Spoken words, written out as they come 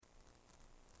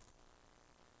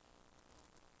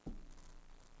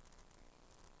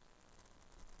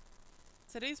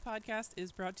Today's podcast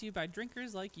is brought to you by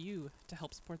drinkers like you. To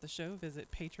help support the show,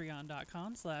 visit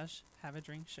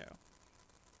patreon.com/haveadrinkshow.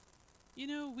 You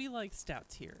know, we like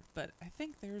stouts here, but I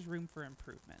think there's room for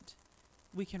improvement.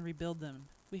 We can rebuild them.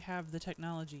 We have the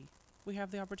technology. We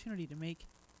have the opportunity to make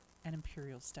an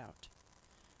imperial stout.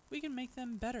 We can make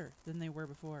them better than they were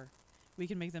before. We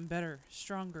can make them better,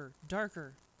 stronger,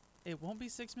 darker. It won't be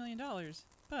 $6 million,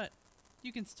 but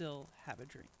you can still have a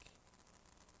drink.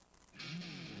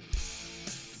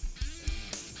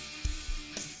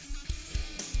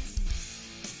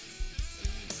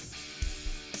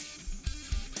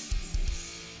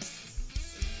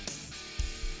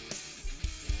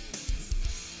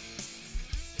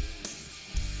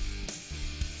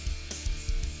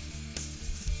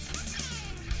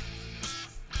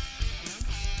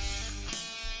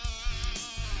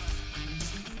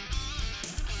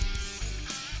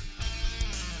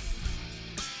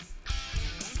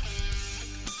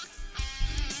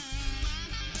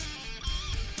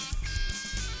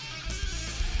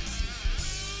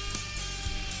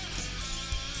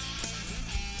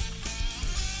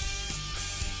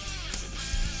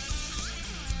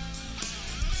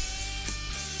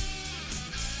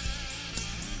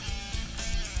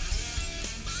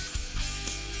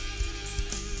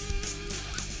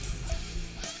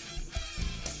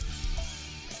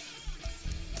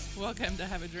 Welcome to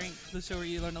Have a Drink, the show where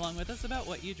you learn along with us about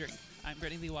what you drink. I'm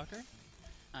Brittany Lee Walker.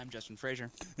 I'm Justin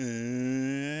Frazier.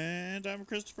 And I'm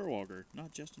Christopher Walker,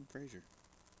 not Justin Frazier.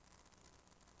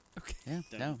 Okay. Yeah,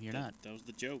 no, you're not. That was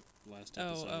the joke last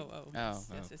Oh,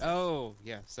 episode.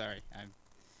 Yeah, sorry.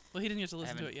 Well, he didn't get to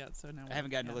listen to it yet, so now I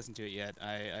haven't gotten to listen to it yet.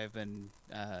 I've been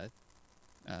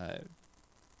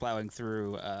plowing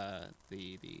through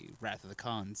the Wrath of the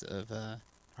Khans of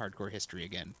hardcore history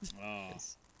again. Oh.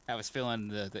 I was feeling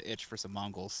the itch for some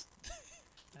Mongols.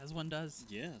 As one does.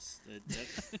 Yes, that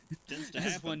tends to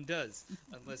happen. As one does,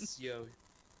 unless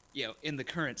in the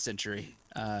current century,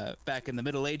 back in the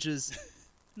Middle Ages,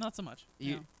 Not so much.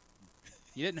 you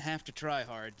didn't have to try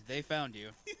hard. They found you,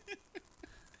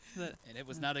 No. and it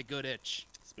was not a good itch.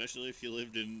 Especially if you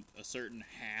lived in a certain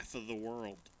half of the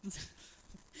world.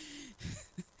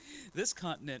 This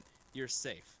continent, you're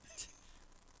safe.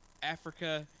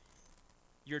 Africa,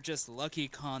 you're just lucky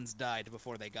Khans died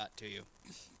before they got to you.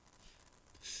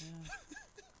 Yeah.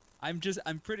 I'm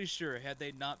pretty sure had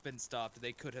they not been stopped,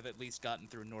 they could have at least gotten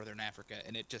through northern Africa,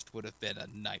 and it just would have been a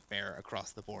nightmare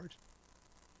across the board.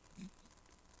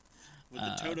 Would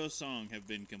the Toto song have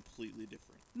been completely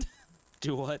different?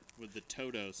 Do what? Would the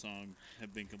Toto song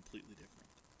have been completely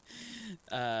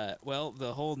different? Well,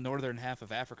 the whole northern half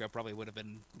of Africa probably would have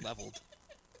been leveled.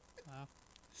 Wow.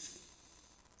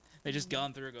 They just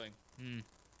gone through going,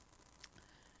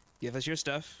 give us your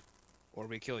stuff, or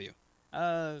we kill you.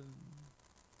 No,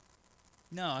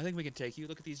 I think we can take you.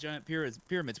 Look at these giant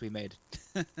pyramids we made.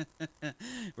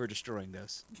 We're destroying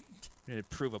those. We're going to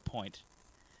prove a point.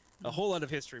 A whole lot of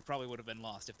history probably would have been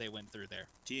lost if they went through there.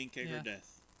 Tea and cake Yeah. or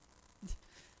death.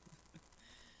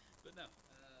 But no,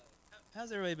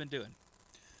 how's everybody been doing?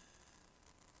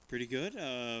 Pretty good.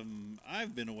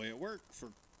 I've been away at work for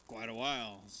quite a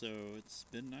while, so it's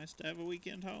been nice to have a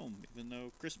weekend home, even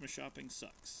though Christmas shopping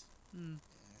sucks.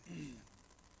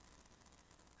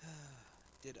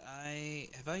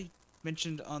 Have I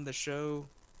mentioned on the show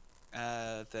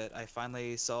that I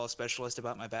finally saw a specialist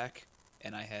about my back,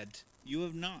 and I had... You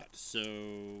have not, so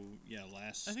yeah,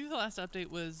 I think the last update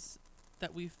was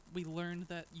that we learned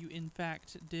that you in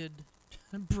fact did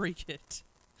break it.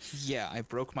 Yeah, I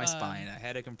broke my spine. I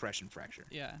had a compression fracture.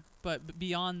 Yeah, but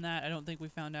beyond that, I don't think we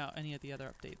found out any of the other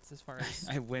updates as far as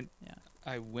I went yeah.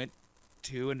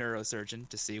 to a neurosurgeon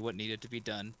to see what needed to be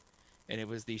done, and it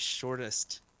was the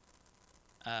shortest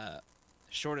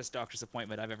doctor's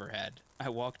appointment I've ever had. I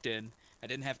walked in. I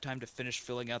didn't have time to finish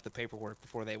filling out the paperwork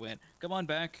before they went, come on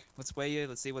back, let's weigh you,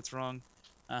 let's see what's wrong.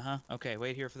 Okay,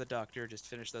 wait here for the doctor, just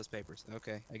finish those papers.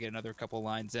 Okay, I get another couple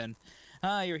lines in.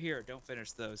 You're here, don't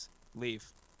finish those. Leave.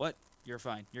 What? You're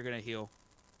fine, you're gonna heal.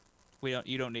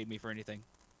 You don't need me for anything.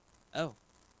 Oh.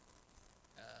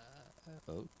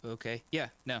 Okay. Yeah,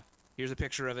 no. Here's a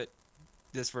picture of it.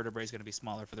 This vertebrae is gonna be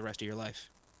smaller for the rest of your life.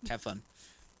 Have fun.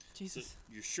 Jesus. So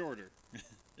you're shorter,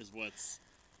 is what's...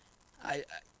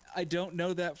 I don't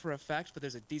know that for a fact, but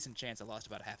there's a decent chance I lost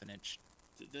about half an inch.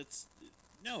 That's...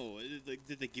 No,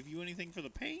 did they give you anything for the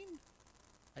pain?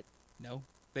 No.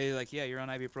 They're like, yeah, you're on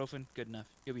ibuprofen. Good enough.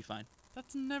 You'll be fine.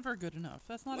 That's never good enough.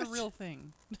 That's not What? a real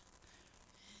thing.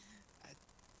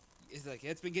 It's like,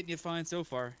 it's been getting you fine so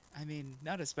far. I mean,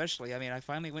 not especially. I mean, I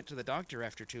finally went to the doctor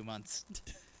after 2 months.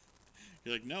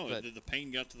 You're like, no, But- the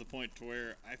pain got to the point to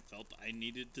where I felt I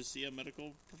needed to see a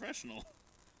medical professional.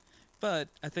 But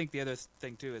I think the other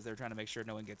thing too is they're trying to make sure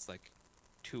no one gets like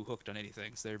too hooked on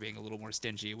anything, so they're being a little more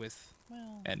stingy with,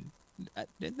 Well, and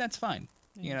that's fine.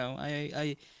 You yeah.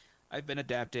 know, I've been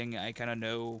adapting. I kind of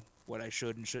know what I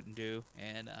should and shouldn't do,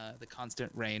 and the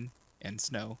constant rain and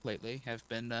snow lately have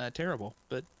been terrible.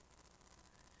 But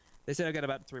they said I got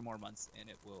about 3 more months, and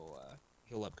it will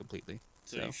heal up completely.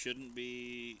 So you shouldn't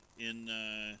be in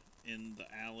the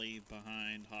alley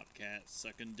behind Hopcat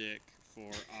sucking dick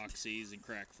for oxys and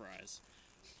crack fries.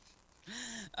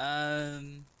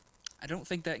 I don't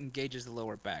think that engages the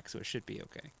lower back, so it should be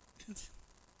okay.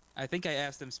 I think I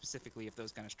asked them specifically if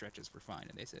those kind of stretches were fine,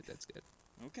 and they said that's good.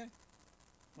 Okay.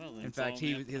 Well, then In fact,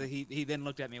 he then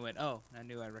looked at me and went, "Oh, I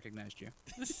knew I recognized you."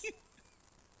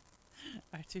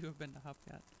 I too have been to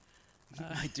Hopcat.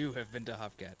 I do have been to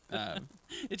Hopcat.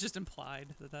 It's just implied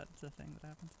that that's a thing that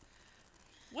happens.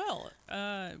 Well,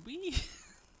 we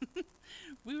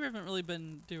we haven't really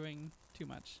been doing too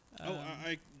much.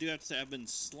 I do have to say I've been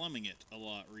slumming it a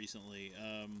lot recently.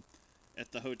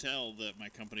 At the hotel that my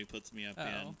company puts me up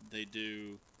in, they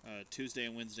do Tuesday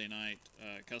and Wednesday night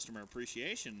customer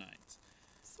appreciation nights,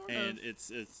 and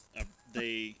it's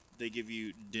they give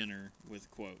you dinner with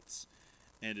quotes.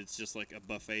 And it's just like a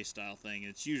buffet style thing.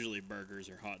 It's usually burgers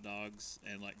or hot dogs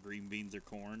and like green beans or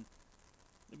corn.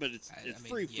 But it's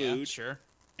free food, sure,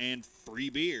 and free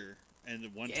beer.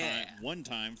 And one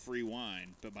time free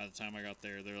wine. But by the time I got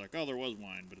there, they're like, "Oh, there was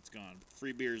wine, but it's gone." But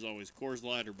free beer is always Coors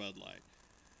Light or Bud Light.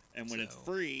 And when it's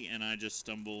free, and I just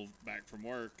stumble back from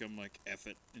work, I'm like, "F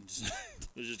it!" And just,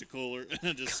 there's just a cooler, and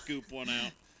I just scoop one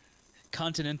out.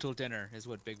 Continental dinner is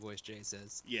what Big Voice Jay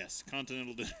says. Yes,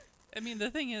 continental dinner. I mean,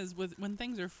 the thing is, when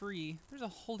things are free, there's a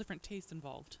whole different taste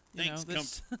involved.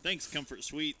 Thanks, Comfort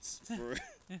Sweets,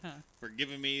 for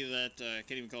giving me that. I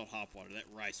can't even call it hop water. That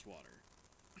rice water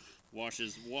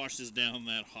washes down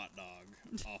that hot dog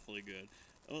awfully good.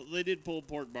 Well, they did pulled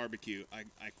pork barbecue. I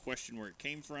question where it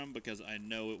came from because I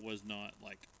know it was not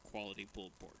like quality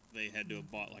pulled pork. They had to have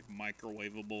bought like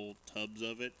microwavable tubs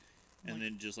of it, and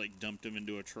then just like dumped them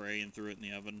into a tray and threw it in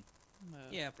the oven.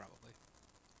 Yeah, probably.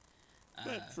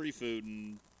 But free food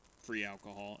and free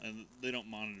alcohol, and they don't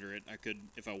monitor it. I could,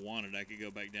 if I wanted, I could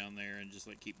go back down there and just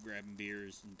like keep grabbing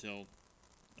beers until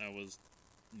I was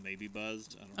maybe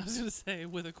buzzed. I don't know. I was gonna say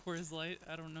with a Coors Light,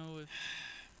 I don't know if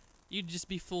you'd just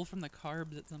be full from the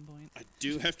carbs at some point. I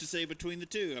do have to say between the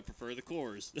two, I prefer the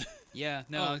Coors. Yeah,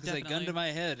 no, because like gun to my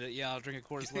head, yeah, I'll drink a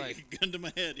Coors Light. Gun to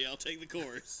my head, yeah, I'll take the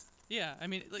Coors. Yeah, I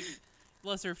mean, like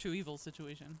lesser of two evils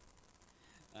situation.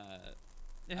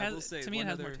 It I has, will say to me, it one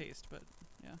has more other- taste, but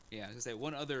yeah. Yeah, I was gonna say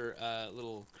one other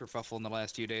little kerfuffle in the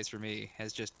last few days for me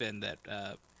has just been that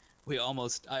I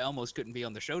almost couldn't be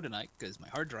on the show tonight because my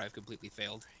hard drive completely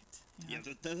failed. Yeah,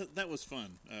 that was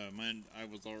fun. I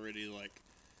was already like,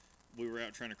 we were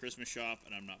out trying to Christmas shop,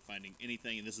 and I'm not finding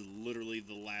anything. And this is literally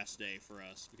the last day for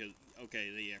us because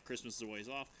Christmas is a ways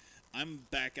off. I'm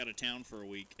back out of town for a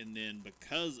week, and then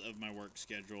because of my work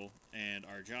schedule and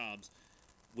our jobs,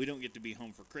 we don't get to be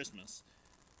home for Christmas.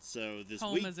 So this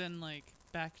home week, as in like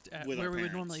back at with where our we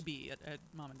would parents. normally be at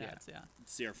mom and dad's. Yeah.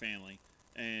 see our family,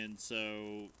 and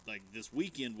so like this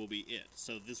weekend will be it.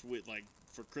 So this like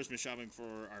for Christmas shopping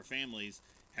for our families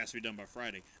has to be done by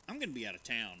Friday. I'm gonna be out of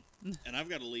town, and I've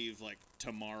got to leave like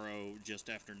tomorrow just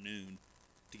after noon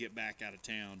to get back out of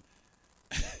town,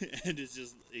 and it's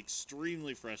just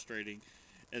extremely frustrating.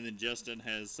 And then Justin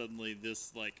has suddenly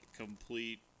this like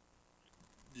complete,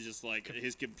 just like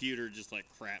his computer just like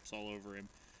craps all over him.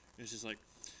 It's just like,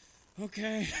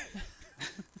 okay.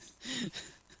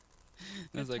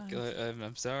 I was like, times.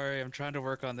 I'm sorry, I'm trying to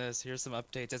work on this. Here's some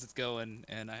updates as it's going,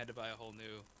 and I had to buy a whole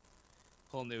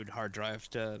new hard drive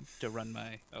to run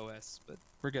my OS, but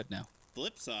we're good now.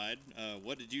 Flip side,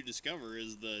 what did you discover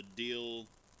is the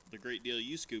great deal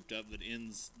you scooped up that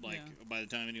ends like by the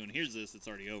time anyone hears this, it's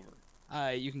already over.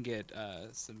 You can get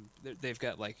they've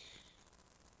got like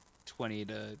 20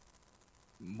 to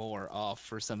more off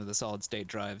for some of the solid state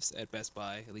drives at Best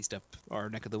Buy, at least up our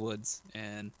neck of the woods,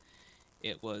 and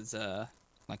it was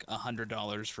like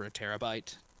 $100 for a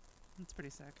terabyte. That's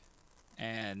pretty sick.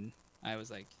 And I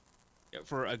was like,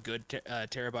 for a good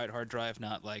terabyte hard drive,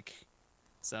 not like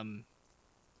some,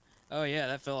 oh yeah,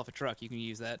 that fell off a truck, you can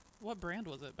use that. What brand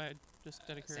was it? By just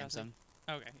out of curiosity.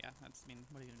 Samsung. Okay, yeah. That's, I mean,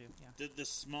 what are you gonna do? Yeah. This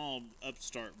small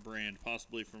upstart brand,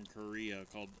 possibly from Korea,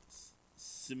 called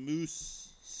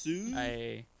Simusu.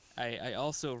 I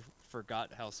also forgot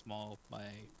how small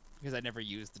because I never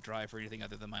used the drive for anything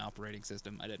other than my operating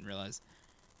system. I didn't realize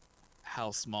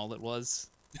how small it was.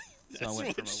 That's so I went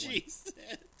what from she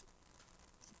said.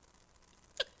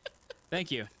 Thank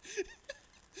you.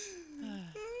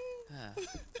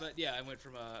 But yeah, I went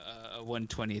from a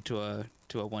 120 to a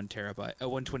 1 terabyte, a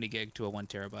 120 gig to a 1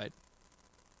 terabyte.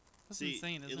 That's See,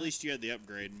 insane, isn't at it? least you had the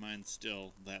upgrade. Mine's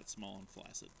still that small and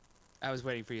flaccid. I was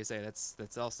waiting for you to say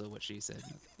that's also what she said.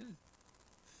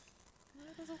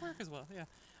 That doesn't work as well. Yeah.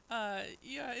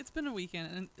 Yeah, it's been a weekend,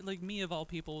 and like me of all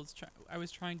people, I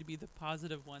was trying to be the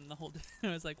positive one the whole day. I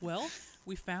was like, well,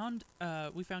 we found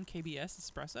KBS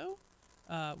Espresso.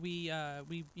 We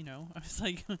you know, I was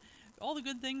like, all the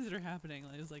good things that are happening.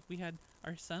 It was like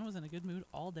our son was in a good mood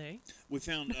all day. We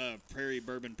found Prairie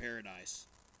Bourbon Paradise.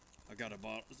 I got a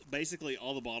bottle. Basically,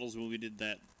 all the bottles when we did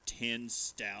that 10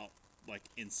 stout like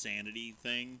insanity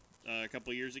thing a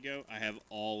couple years ago. I have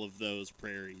all of those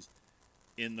prairies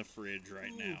in the fridge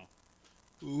right now,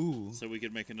 Ooh. so we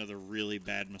could make another really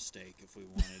bad mistake if we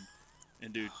wanted,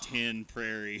 and do 10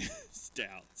 prairie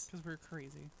stouts. Because we're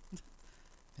crazy.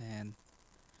 Man.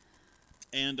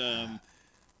 And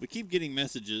we keep getting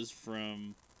messages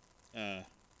from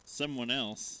someone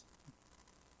else,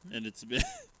 and it's a bit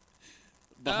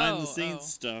behind the scenes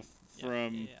stuff Yeah,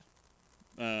 from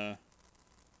yeah.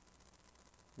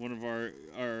 one of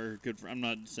our good friends. I'm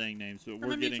not saying names, but From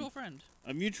we're a getting mutual friend.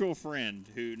 a mutual friend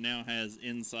who now has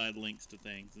inside links to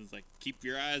things. And it's like, keep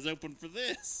your eyes open for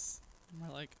this. And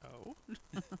we're like, oh.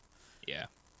 Yeah.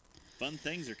 Fun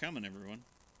things are coming, everyone.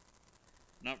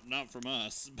 Not from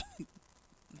us. But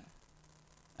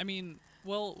I mean,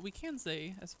 well, we can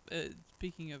say, as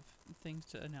speaking of things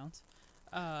to announce,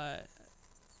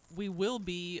 we will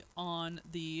be on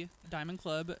the Diamond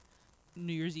Club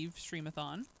New Year's Eve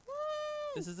streamathon.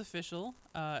 This is official,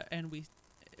 and we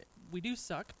do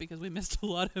suck because we missed a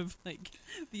lot of like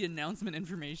the announcement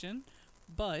information,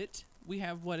 but we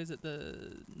have what is it,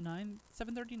 the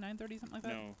 7:30, 9:30, something like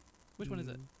that? no, Which one is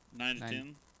it? 9 to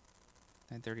 9.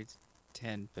 10. 9:30 to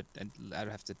 10, but I'd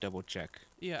have to double check.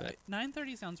 Yeah, But-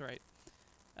 9:30 sounds right.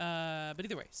 But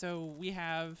either way, so we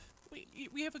have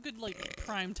a good like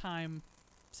prime time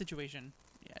situation.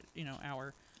 Yeah, you know,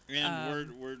 hour.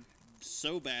 And we're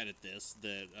so bad at this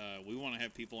that we want to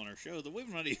have people on our show that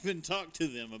we've not even talked to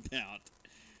them about.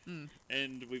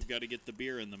 And we've got to get the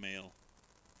beer in the mail.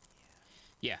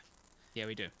 Yeah,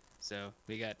 we do. So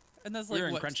we got And that's like we're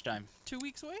in what, crunch time. 2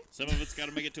 weeks away? Some of it's got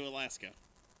to make it to Alaska.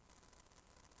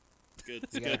 It's good.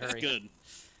 It's We gotta good. It's hurry. good.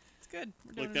 It's good.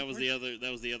 We're doing Look, that was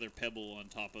we're- the other pebble on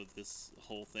top of this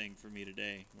whole thing for me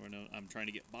today. I'm trying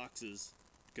to get boxes.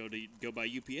 Go by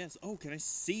UPS. Oh, can I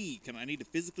see? I need to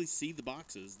physically see the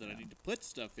boxes that I need to put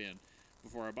stuff in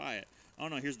before I buy it. Oh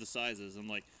no, here's the sizes. I'm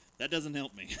like, that doesn't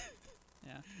help me.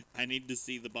 Yeah. I need to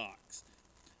see the box.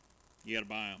 You gotta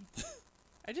buy them.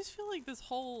 I just feel like this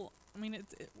whole. I mean,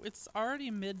 it's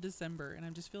already mid-December, and I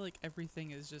just feel like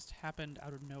everything has just happened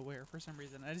out of nowhere for some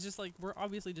reason. And it's just like we're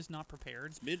obviously just not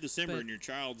prepared. It's mid-December But- and your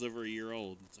child's over a year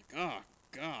old. It's like, oh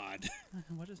God,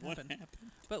 What just what happened?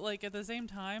 happened? But like at the same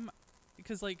time,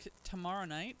 because like tomorrow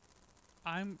night,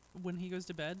 when he goes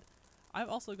to bed, I've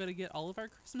also got to get all of our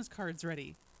Christmas cards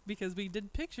ready because we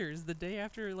did pictures the day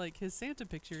after like his Santa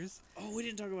pictures. Oh, we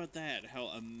didn't talk about that. How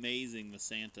amazing the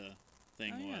Santa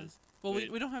thing Oh, yeah. was. Well,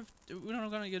 Wait. we don't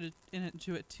going to get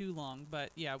into it too long, but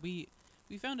yeah, we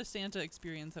found a Santa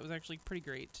experience that was actually pretty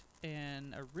great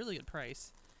and a really good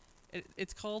price.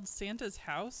 It's called Santa's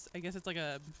House. I guess it's like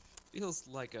a Feels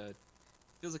like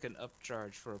an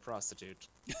upcharge for a prostitute.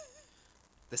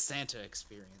 The Santa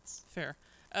experience. fair.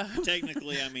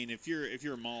 Technically, I mean, if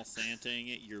you're mall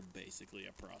Santaing it, you're basically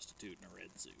a prostitute in a red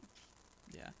suit.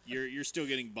 Yeah, You're still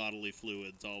getting bodily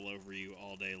fluids all over you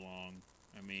all day long.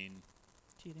 I mean,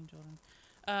 cheating children.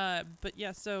 But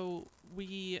yeah, so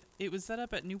it was set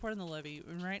up at Newport on the Levee,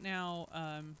 and right now,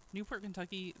 Newport,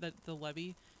 Kentucky, the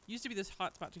Levee used to be this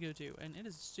hot spot to go to, and it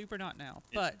is super not now.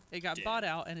 But it got dead. bought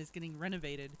out and is getting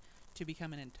renovated to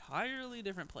become an entirely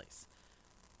different place.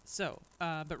 So,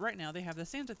 but right now they have the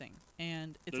Santa thing,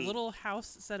 and it's There's- a little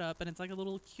house set up, and it's like a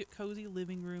little cute, cozy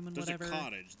living room and there's whatever. a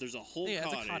cottage. There's a whole Yeah, it's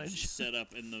a cottage, cottage. set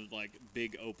up in the like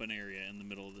big open area in the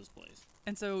middle of this place.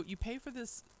 And so you pay for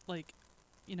this, like,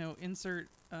 you know, insert,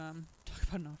 talk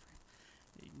about an offering.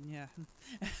 Yeah.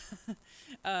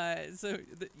 So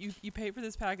you pay for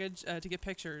this package to get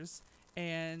pictures,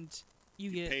 and you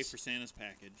You get pay for Santa's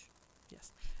package.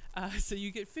 yes. So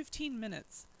you get 15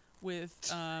 minutes with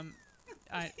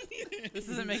this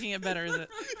isn't making it better, is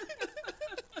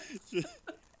it?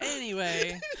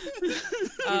 Anyway, We've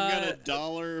got a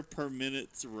 $1 per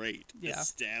minute's rate Yeah.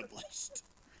 established.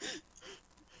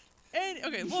 and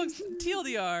okay, long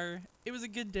TLDR, it was a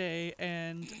good day,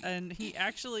 and he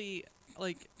actually,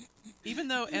 like, even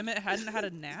though Emmett hadn't had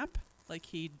a nap, like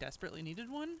he desperately needed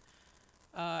one,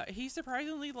 He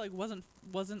surprisingly like wasn't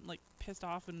like pissed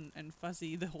off and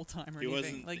fussy the whole time or He anything.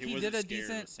 wasn't. Like he he did wasn't a scared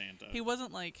decent. of Santa. He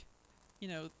wasn't like,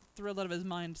 thrilled out of his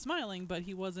mind smiling, but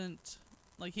he wasn't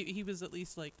like he was at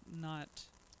least like not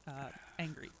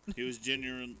angry. He was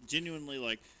genuinely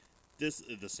like this.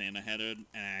 The Santa had an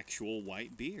actual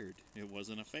white beard. It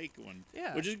wasn't a fake one.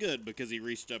 Yeah. Which is good because he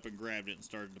reached up and grabbed it and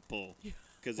started to pull. Yeah.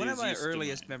 Because One of my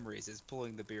earliest memories is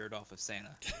pulling the beard off of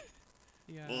Santa.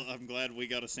 Yeah. Well, I'm glad we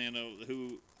got a Santa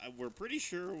who we're pretty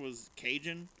sure was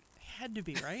Cajun. Had to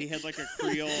be, right? He had like a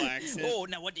Creole accent. Oh,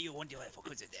 now what do you want to have for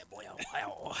Christmas there, boy?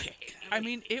 I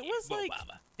mean, it was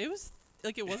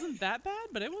like it wasn't that bad,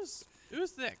 but it was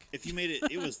thick. If you made it,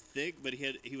 it was thick, but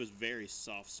he was very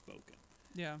soft spoken.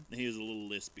 Yeah. And he was a little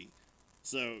lispy.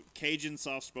 So Cajun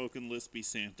soft spoken lispy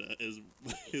Santa is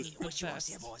The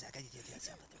best.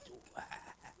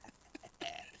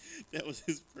 that was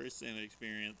his first Santa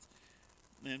experience.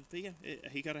 But yeah,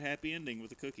 he got a happy ending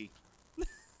with a cookie.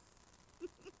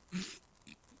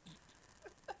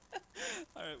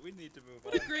 All right, we need to move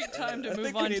What a great time to I move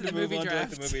think on we need to the move movie on to,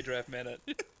 draft. like, the movie draft minute.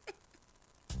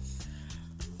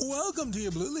 Welcome to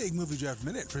your Blue League Movie Draft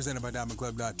Minute, presented by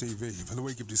DiamondClub.tv for the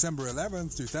week of December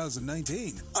 11th,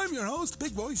 2019. I'm your host,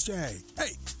 Big Voice Jay.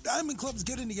 Hey, Diamond Club's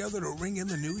getting together to ring in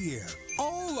the new year,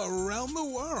 all around the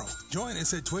world. Join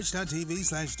us at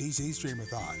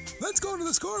twitch.tv/DCStreamathon. Let's go to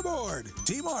the scoreboard.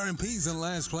 Team RMP's in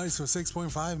last place with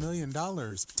 $6.5 million.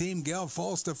 Team Gal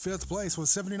falls to 5th place with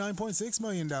 $79.6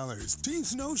 million. Team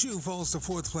Snowshoe falls to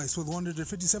 4th place with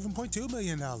 $157.2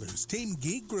 million. Team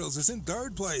Geek Grills is in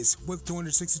 3rd place with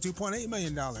 $262.8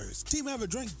 million. Team Have a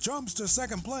Drink jumps to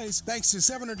 2nd place thanks to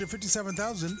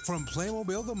 $757,000 from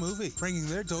Playmobil the Movie, bringing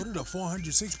their total to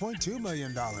 $406.2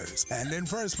 million. And in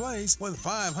 1st place with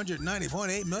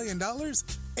 $590.8 million,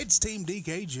 it's Team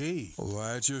DKG.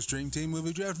 That's your Stream Team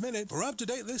Movie Draft Minute. For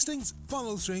up-to-date listings,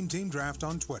 follow Stream Team Draft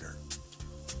on Twitter.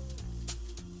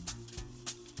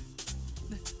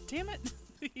 Damn it.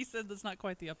 He said that's not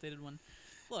quite the updated one.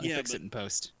 Look. Yeah, Fix but- it in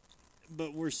post.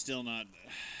 But we're still not.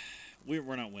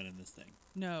 We're not winning this thing.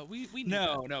 No, we knew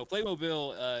No,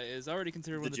 Playmobil is already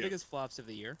considered one of the joke. biggest flops of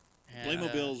the year. And,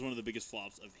 Playmobil is one of the biggest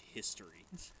flops of history.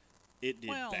 It did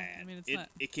Well, bad. I mean, it's it not-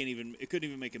 it couldn't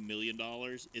even make $1 million.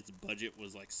 Its budget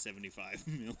was like $75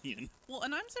 million. Well,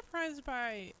 and I'm surprised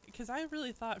because I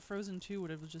really thought Frozen 2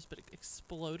 would have just been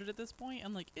exploded at this point,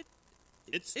 and like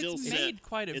It's still it's set, made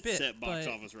quite a it's bit, set box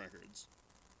but office records.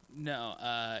 No,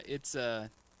 it's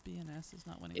BNS is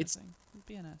not winning It's- anything.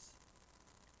 BNS.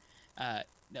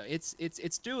 no,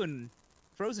 it's doing.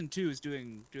 Frozen 2 is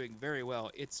doing very well.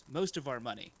 It's most of our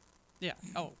money. Yeah.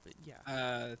 Oh, but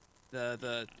yeah.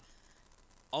 The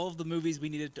all of the movies we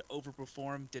needed to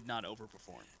overperform did not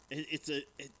overperform. It's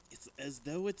as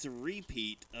though it's a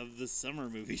repeat of the summer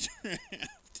movie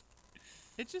draft.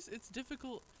 It's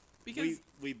difficult because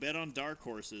we bet on dark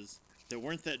horses that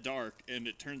weren't that dark, and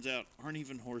it turns out aren't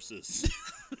even horses.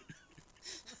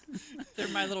 they're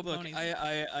My Little Look, Ponies.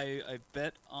 I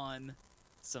bet on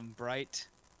some bright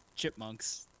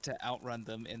chipmunks to outrun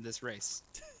them in this race.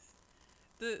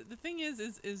 The thing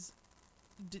is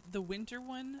the winter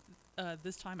one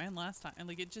this time and last time, and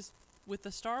like it just with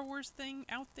the Star Wars thing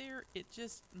out there, it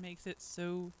just makes it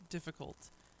so difficult.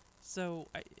 So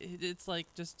it's like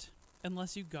just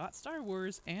unless you got Star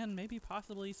Wars and maybe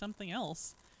possibly something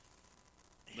else.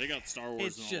 They got Star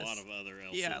Wars It's and a just- lot of other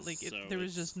else's. Yeah, like so there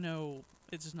was it's- just no.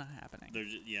 It's just not happening. They're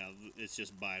just, it's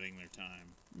just biding their time.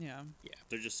 Yeah.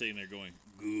 They're just sitting there going,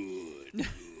 good.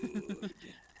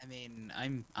 I mean,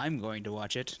 I'm going to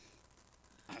watch it.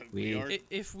 We are.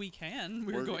 If we can,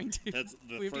 we're going to. That's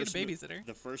the we have to first get a babysitter.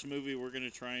 The first movie we're gonna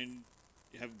try and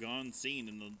have seen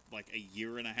in like a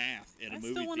year and a half in I a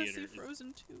still movie want to theater. see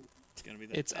Frozen 2. It's gonna be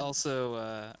that. It's bad.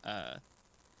 also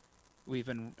we've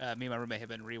been me and my roommate have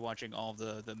been rewatching all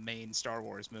the main Star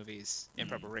Wars movies in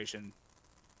preparation.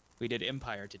 We did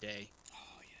Empire today, Oh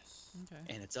yes.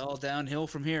 Okay. and it's all downhill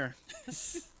from here.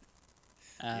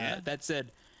 Yeah. That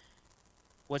said,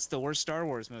 what's the worst Star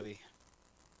Wars movie?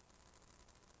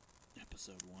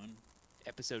 Episode 1,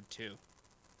 Episode 2.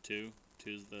 2,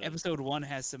 2's the. Episode 1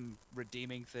 has some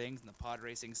redeeming things, and the pod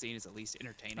racing scene is at least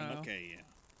entertaining. Oh. Okay, yeah.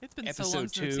 It's been so long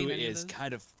Episode since I've 2 seen any of is those.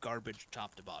 kind of garbage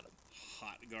top to bottom.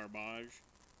 Hot garbage.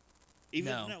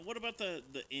 Even No. What about the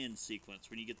end sequence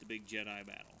when you get the big Jedi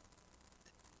battle?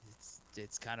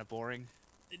 It's kind of boring.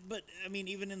 But I mean,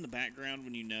 even in the background,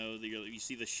 when you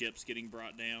see the ships getting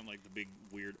brought down, like the big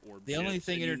weird orb. The only ships,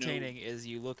 thing and you know- entertaining is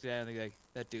you look down and you're like,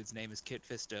 that dude's name is Kit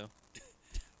Fisto.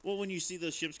 well, when you see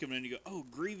those ships coming in, you go, "Oh,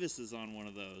 Grievous is on one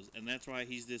of those," and that's why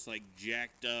he's this like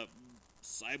jacked up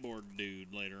cyborg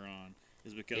dude later on.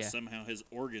 Is because Yeah. somehow his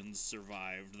organs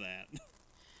survived that.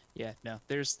 Yeah, no,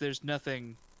 there's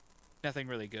nothing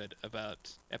really good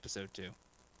about episode 2.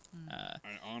 Mm. Uh, I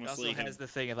it honestly also has the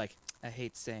thing of like, I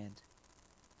hate sand.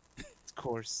 It's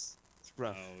coarse. It's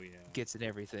rough. Oh yeah. Gets in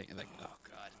everything. And like, Oh, oh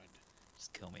god,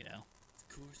 just kill me now.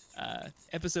 Of course.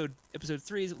 Episode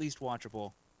 3 is at least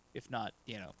watchable, if not,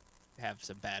 have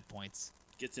some bad points.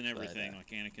 Gets in everything uh, like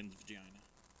Anakin's vagina.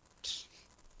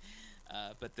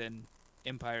 But then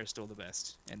Empire is still the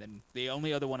best, and then the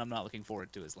only other one I'm not looking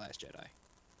forward to is Last Jedi,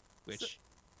 which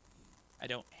I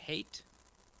don't hate,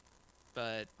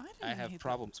 but I I didn't have hate that.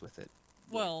 problems with it.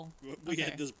 Well, We okay.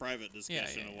 had this private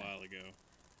discussion yeah. a while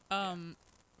ago.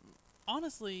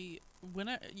 Honestly,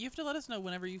 you have to let us know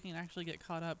whenever you can actually get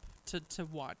caught up to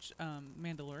watch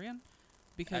Mandalorian,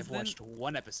 because I've watched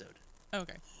one episode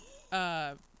Okay.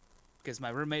 Uh, because my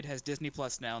roommate has Disney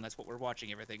Plus now, and that's what we're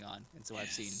watching everything on. And so I've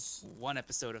Yes. seen one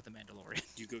episode of The Mandalorian.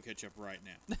 You go catch up right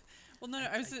now. well, no,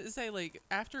 I was gonna say like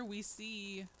after we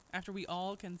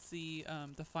all can see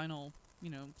the final,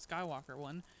 Skywalker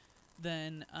one,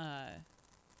 then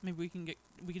maybe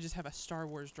we could just have a Star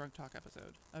Wars drunk talk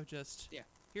episode of just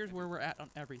here's where we're at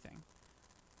on everything.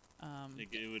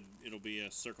 It'll be a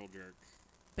circle jerk.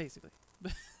 Basically.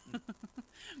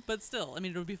 But still, I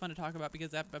mean, it would be fun to talk about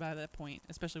because by that point,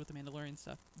 especially with the Mandalorian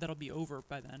stuff, that'll be over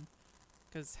by then.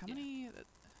 Because how many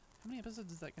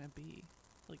episodes is that going to be?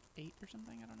 Like 8 or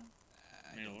something? I don't know.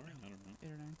 Mandalorian? I don't know. 8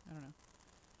 or 9? I don't know.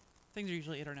 Things are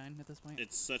usually 8 or 9 at this point.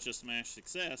 It's such a smash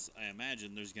success. I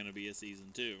imagine there's going to be a season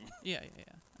 2. Yeah.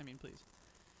 I mean, please.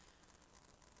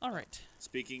 All right.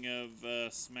 Speaking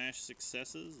of smash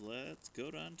successes, let's go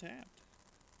to Untapped.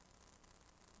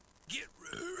 Get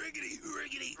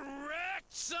riggedy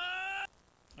wrecked, son!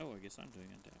 Oh, I guess I'm doing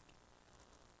Untapped.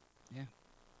 Yeah.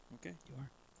 Okay. You are.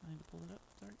 I need to pull it up.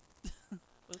 Sorry.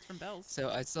 Well, it's from Bells. So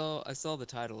I saw the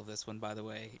title of this one, by the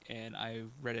way, and I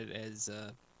read it as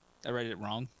I read it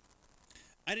wrong.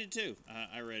 I did too.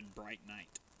 I read Bright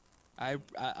Night. I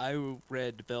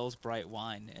read Bell's Bright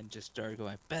Wine and just started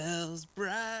going, Bell's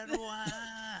Bright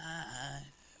Wine.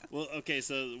 Well, okay,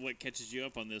 so what catches you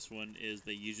up on this one is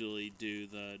they usually do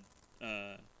the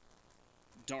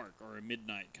dark or a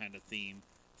midnight kind of theme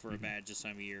for a badge this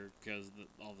time of year because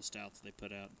all the stouts they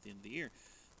put out at the end of the year.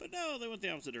 But no, they went the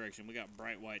opposite direction. We got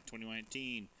Bright White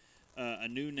 2019, a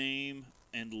new name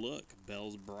and look.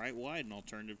 Bell's Bright White, an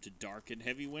alternative to dark and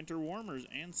heavy winter warmers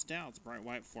and stouts. Bright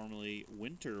White, formerly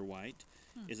Winter White,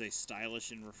 is a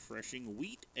stylish and refreshing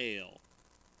wheat ale.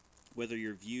 Whether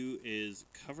your view is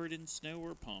covered in snow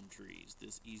or palm trees,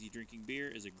 this easy drinking beer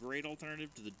is a great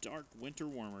alternative to the dark winter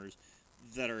warmers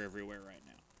that are everywhere right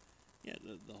now. Yeah,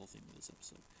 the whole theme of this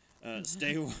episode.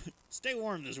 Stay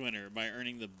warm this winter by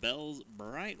earning the Bell's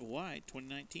Bright White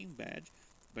 2019 badge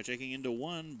by checking into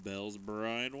one Bell's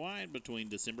Bright White between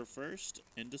December 1st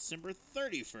and December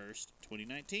 31st,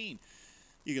 2019.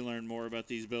 You can learn more about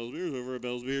these Bell's beers over at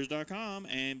bellsbeers.com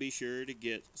and be sure to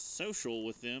get social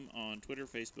with them on Twitter,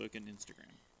 Facebook, and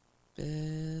Instagram.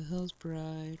 Bell's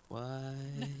Bright White.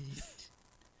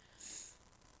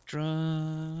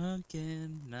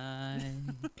 Drunken night.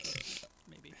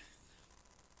 Maybe.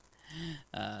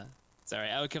 Sorry,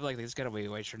 I would keep like there's gotta be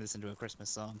a way to turn this into a Christmas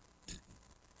song.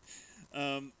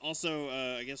 Also,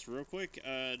 I guess real quick,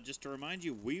 just to remind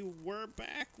you, we were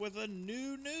back with a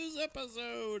new news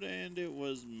episode, and it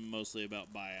was mostly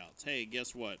about buyouts. Hey,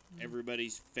 guess what?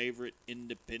 Everybody's favorite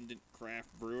independent craft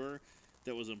brewer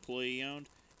that was employee-owned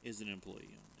isn't employee-owned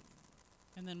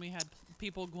anymore. And then we had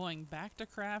people going back to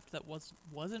craft that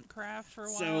wasn't craft for a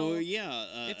while. So,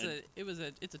 yeah.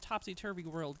 It's a topsy-turvy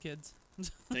world, kids.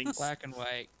 Things, Black and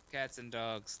white, cats and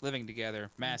dogs living together,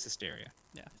 mass hysteria.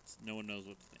 Yeah. no one knows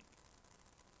what to think.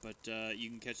 But you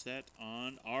can catch that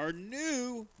on our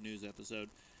new news episode.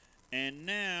 And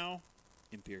now,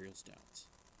 Imperial Stouts.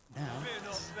 Now, We're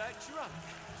not that drunk.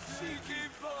 Cheeky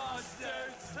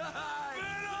bastards. We're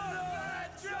not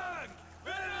that drunk.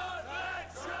 We're not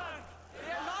that drunk.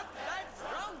 We're not that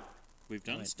drunk. We've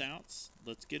done Right. stouts.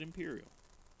 Let's get Imperial.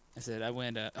 I said I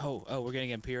went. We're getting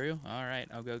Imperial. All right,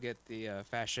 I'll go get the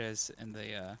fasces and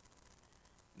the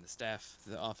staff,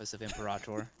 the office of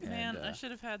Imperator. Man, and, I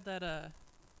should have had that.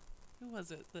 Who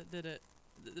was it that did it?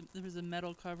 There was a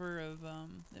metal cover of the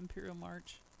Imperial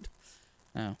March.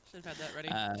 Oh. Should have had that ready.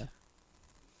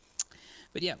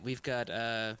 But yeah,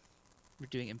 we're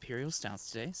doing Imperial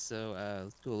Stouts today. So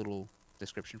let's do a little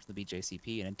description from the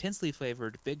BJCP: an intensely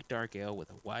flavored big dark ale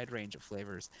with a wide range of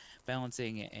flavors,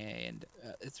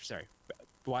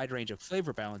 wide range of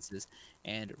flavor balances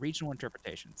and regional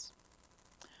interpretations.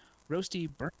 Roasty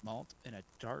burnt malt in a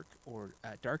dark,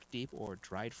 deep, or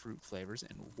dried fruit flavors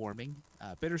and warming,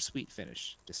 bittersweet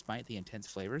finish. Despite the intense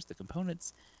flavors, the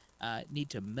components need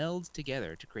to meld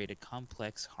together to create a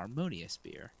complex, harmonious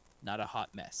beer, not a hot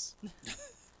mess.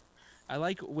 I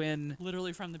like when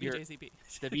Literally from the You're- BJCP.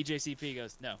 the BJCP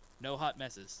goes, no hot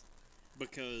messes.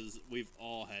 Because we've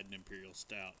all had an Imperial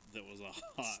Stout that was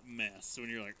a hot mess. When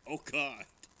you're like, oh god.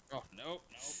 Oh, nope.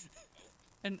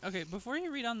 And okay, before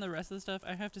you read on the rest of the stuff,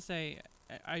 I have to say,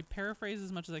 I paraphrase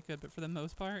as much as I could, but for the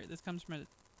most part, this comes from an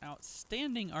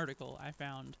outstanding article I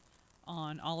found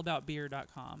on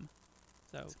allaboutbeer.com.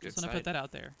 So It's a good just want to site. put that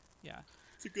out there. Yeah.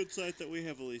 It's a good site that we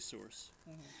heavily source.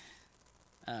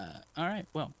 All right,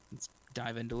 well, let's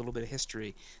dive into a little bit of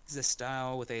history. This is a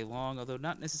style with a long, although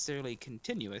not necessarily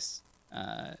continuous,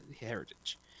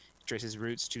 heritage. It traces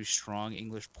roots to strong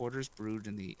English porters brewed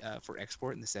in the for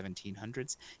export in the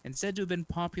 1700s, and said to have been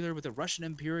popular with the Russian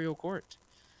imperial court.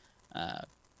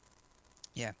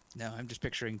 Yeah, no, I'm just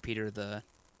picturing Peter the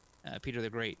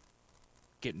Great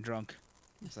getting drunk.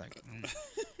 It's like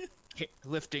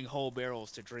lifting whole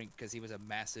barrels to drink because he was a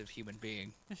massive human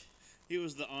being. He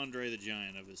was the Andre the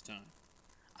Giant of his time.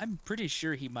 I'm pretty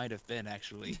sure he might have been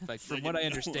actually. Like from what I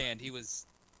understand, he was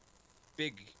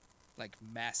big, like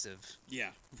massive, Yeah,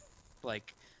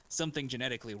 like something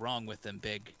genetically wrong with him.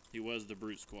 Big. he was the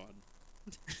Brute Squad.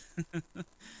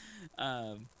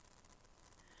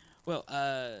 Well,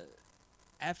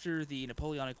 after the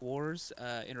Napoleonic Wars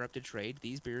interrupted trade,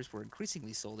 these beers were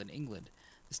increasingly sold in England.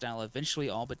 The style eventually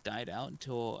all but died out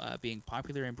until being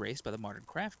popularly embraced by the modern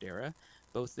craft era,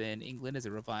 both in England as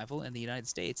a revival and in the United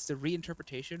States as a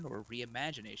reinterpretation or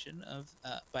reimagination of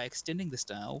by extending the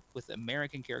style with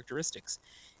American characteristics.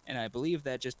 And I believe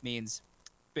that just means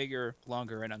bigger,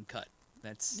 longer, and uncut.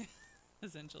 That's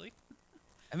Essentially.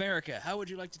 America. How would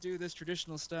you like to do this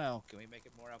traditional style? Can we make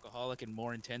it more alcoholic and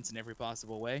more intense in every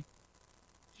possible way?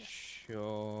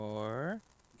 Sure.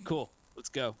 Cool. Let's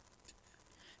go.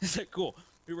 Is that cool?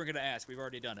 We were gonna ask. We've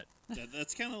already done it.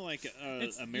 That's kind of like You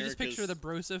just America's. picture the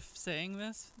Broseph saying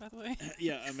this, by the way.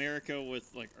 Yeah, America with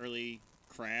like early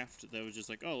craft that was just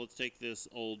like, oh, let's take this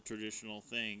old traditional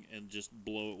thing and just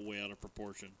blow it way out of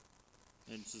proportion.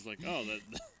 And it's just like, oh, that.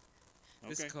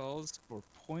 This Okay. calls for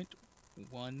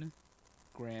 0.1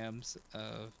 grams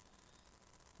of.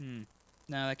 No,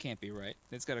 that can't be right.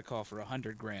 It's got to call for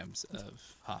 100 grams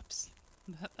of hops.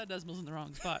 That decimal's in the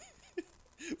wrong spot.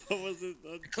 What was it?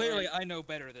 Clearly, I know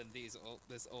better than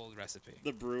this old recipe.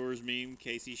 The Brewers meme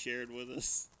Casey shared with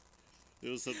us. It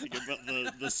was something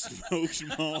about the smoked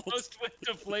malt. Almost went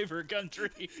to flavor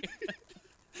country.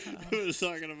 It was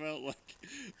talking about like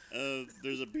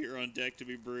there's a beer on deck to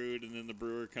be brewed, and then the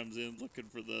brewer comes in looking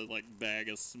for the like bag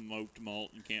of smoked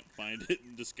malt and can't find it,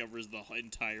 and discovers the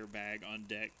entire bag on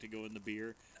deck to go in the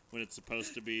beer when it's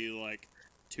supposed to be like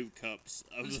 2 cups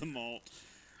of the malt.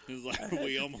 It was like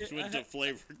we almost went to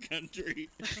flavor country.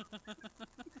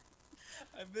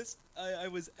 I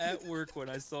was at work when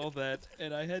I saw that,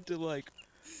 and I had to like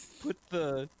put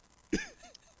the.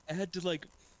 I had to like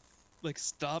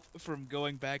stop from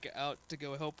going back out to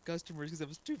go help customers because I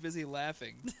was too busy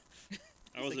laughing.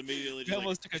 I was immediately I just like,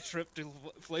 almost took a trip to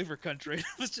Flavor Country.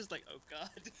 I was just like, oh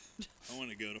god. I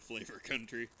want to go to flavor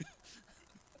country.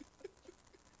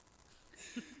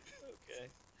 Okay.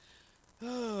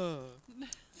 Oh.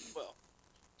 Well.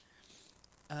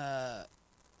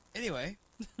 Anyway,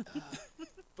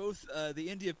 both the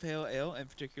India Pale Ale and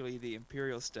particularly the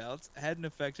Imperial Stouts had an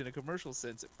effect in a commercial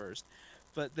sense at first,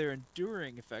 but their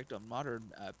enduring effect on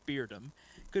modern beerdom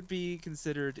could be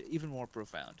considered even more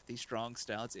profound. These strong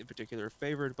stouts, in particular, are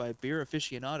favored by beer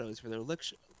aficionados for their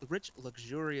rich,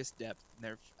 luxurious depth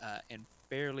and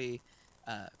fairly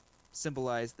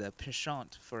symbolize the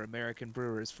penchant for American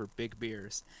brewers for big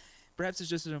beers. Perhaps it's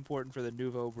just as important for the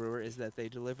nouveau brewer is that they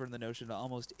deliver on the notion that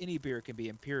almost any beer can be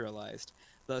imperialized.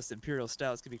 Thus, imperial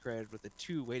stouts can be credited with the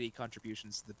 2 weighty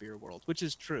contributions to the beer world, which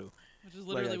is true. Which is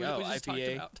literally what we just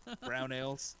IPA, talked about. brown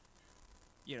ales,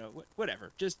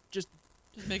 whatever. Just Just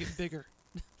make it bigger.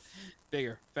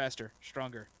 bigger, faster,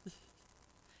 stronger.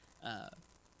 But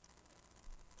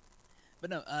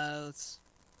no,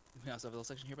 we also have a little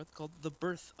section here called "The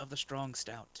Birth of the Strong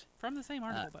Stout." From the same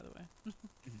article, by the way.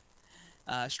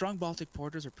 Strong Baltic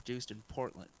porters are produced in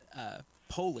Poland,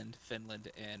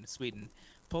 Finland, and Sweden.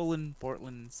 Poland,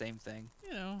 Portland, same thing.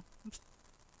 You know.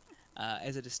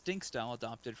 As a distinct style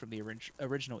adopted from the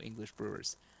original English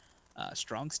brewers.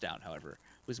 Strong Stout, however,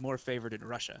 was more favored in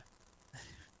Russia,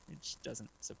 which doesn't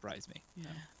surprise me. No.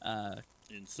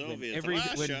 In Soviet every-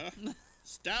 Russia,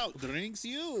 stout drinks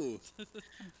you.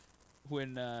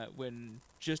 When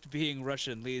just being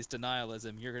Russian leads to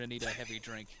nihilism, you're gonna need a heavy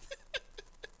drink.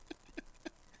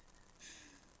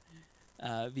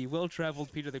 The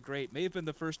well-traveled Peter the Great may have been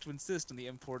the first to insist on the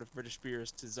import of British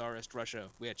beers to Tsarist Russia,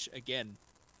 which, again,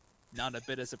 Not a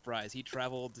bit of surprise. He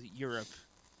traveled Europe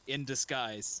in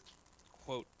disguise.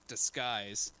 Quote,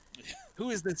 disguise. Who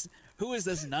is this? Who is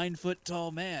this 9-foot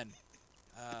tall man?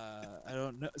 I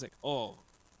don't know. It's like, oh,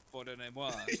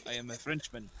 pardonnez-moi, I am a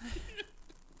Frenchman.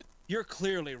 You're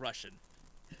clearly Russian.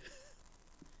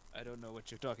 I don't know what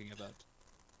you're talking about.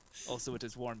 Also, it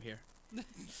is warm here.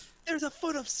 There's a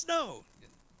foot of snow.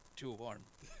 Too warm.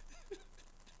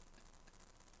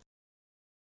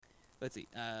 Let's see.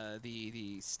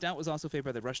 The stout was also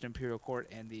favored by the Russian imperial court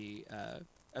and the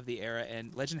of the era,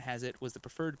 and legend has it was the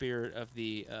preferred beer of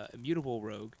the immutable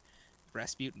rogue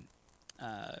Rasputin.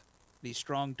 The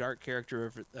strong, dark character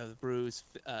of the brews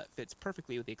fits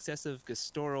perfectly with the excessive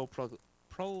gustoral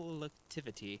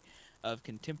prolactivity of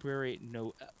contemporary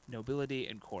nobility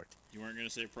and court. You weren't gonna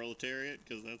say proletariat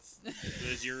because that's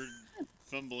as you're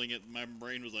fumbling it. My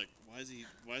brain was like, why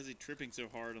is he tripping so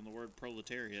hard on the word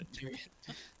proletariat?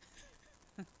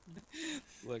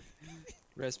 Look,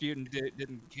 Rasputin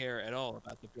didn't care at all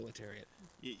about the proletariat.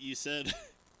 You said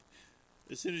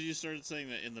as soon as you started saying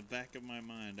that, in the back of my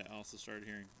mind, I also started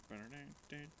hearing.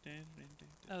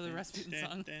 Oh, the Rasputin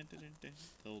song.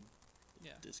 The old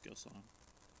Yeah. disco song.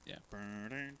 Yeah.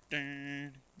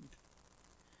 Dun.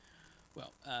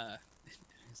 Well,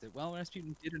 he said, well,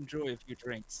 Rasputin did enjoy a few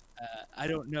drinks. I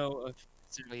don't know if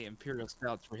necessarily imperial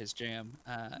stouts were his jam.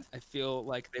 I feel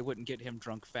like they wouldn't get him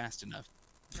drunk fast enough.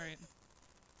 Right.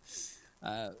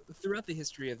 Throughout the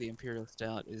history of the imperial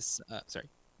stout is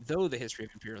though the history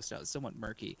of imperial stout is somewhat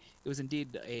murky, it was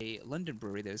indeed a London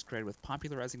brewery that was credited with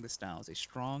popularizing the style as a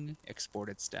strong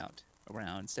exported stout.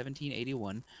 Around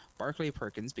 1781, Barclay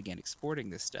Perkins began exporting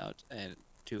this stout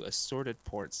to assorted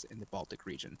ports in the Baltic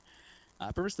region.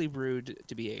 Purposely brewed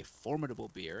to be a formidable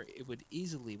beer, it would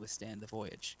easily withstand the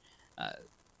voyage,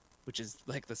 which is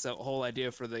like the whole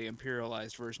idea for the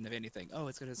imperialized version of anything. Oh,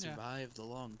 it's going to Yeah. survive the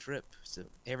long trip, so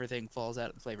everything falls out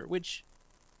of the flavor, which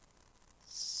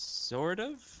sort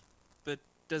of, but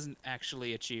doesn't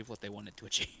actually achieve what they wanted to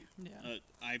achieve. Yeah.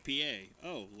 IPA.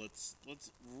 Oh, let's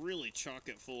really chock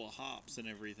it full of hops and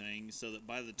everything, so that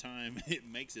by the time it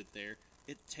makes it there,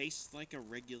 it tastes like a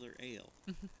regular ale.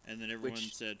 And then everyone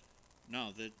Which- said,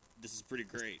 "No, this is pretty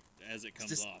great." As it comes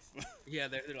just- off. Yeah,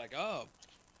 they're like, oh,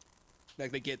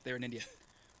 like they get there in India.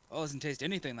 Oh, it doesn't taste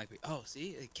anything like we. Oh,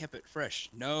 see, it kept it fresh.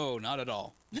 No, not at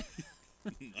all. Not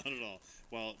at all.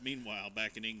 Well, meanwhile,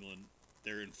 back in England,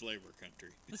 they're in flavor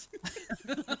country.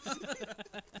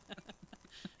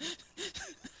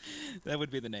 That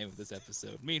would be the name of this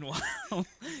episode. Meanwhile,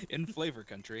 in flavor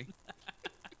country.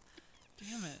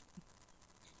 Damn it.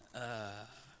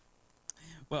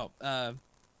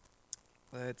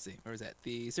 Let's see. Where was that?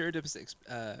 The serendipitous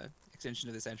extension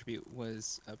of this attribute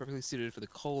was perfectly suited for the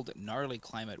cold, gnarly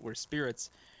climate where spirits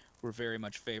were very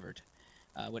much favored.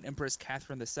 When Empress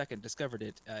Catherine II discovered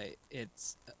it,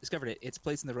 its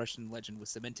place in the Russian legend was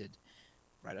cemented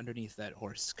right underneath that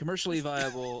horse. Commercially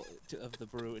viable of the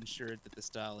brew ensured that the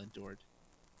style endured.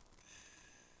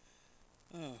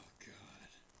 Oh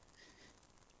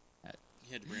God!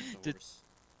 You had to bring up the did- horse,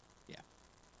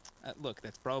 Look,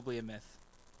 that's probably a myth.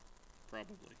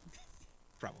 probably.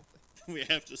 Probably. We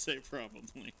have to say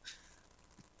probably.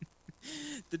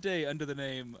 Today, under the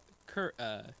name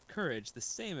Courage, the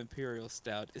same imperial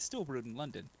stout is still brewed in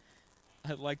London.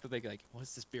 I like that they like,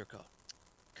 what's this beer called?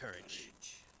 Courage.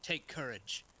 Take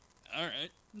courage. All right.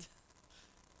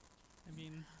 I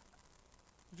mean,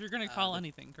 if you're gonna call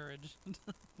anything courage,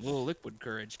 Little liquid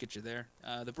courage get you there.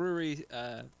 The brewery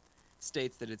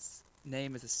states that its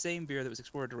name is the same beer that was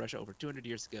exported to Russia over 200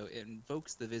 years ago. It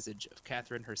invokes the visage of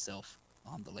Catherine herself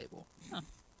on the label. Huh.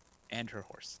 And her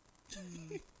horse.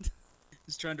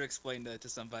 Just trying to explain that to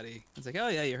somebody. It's like, oh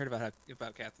yeah, you heard about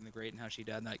Catherine the Great and how she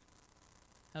died. And they're like,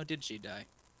 how did she die?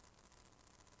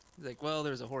 He's like, well,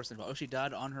 there was a horse involved. Oh, she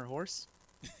died on her horse?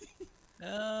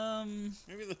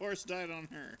 Maybe the horse died on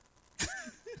her.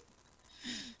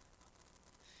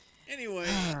 Anyway,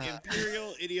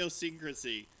 imperial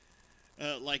idiosyncrasy.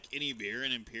 Like any beer,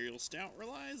 an imperial stout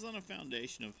relies on a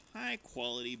foundation of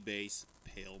high-quality base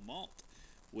pale malt,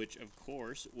 which, of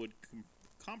course, would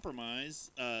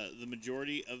compromise the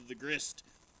majority of the grist.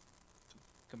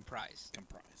 Comprise.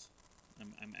 Comprise.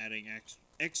 I'm adding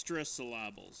extra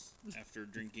syllables after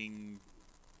drinking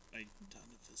a ton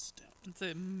of this stout. I'd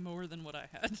say more than what I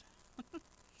had.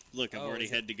 Look, I've Oh, already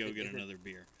is had it- to go is get it- another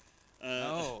beer.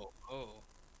 Oh.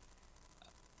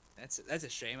 That's a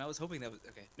shame. I was hoping that was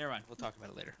okay. Never mind. We'll talk about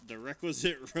it later. The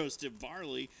requisite roasted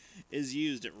barley is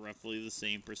used at roughly the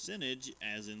same percentage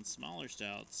as in smaller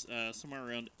stouts, somewhere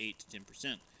around 8 to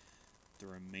 10%. The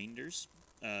remainder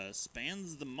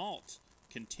spans the malt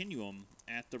continuum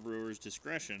at the brewer's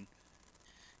discretion.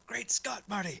 Great Scott,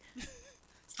 Marty!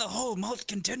 It's the whole malt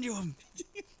continuum.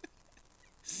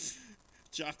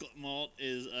 Chocolate malt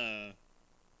is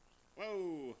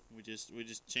whoa, we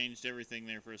just changed everything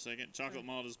there for a second. Chocolate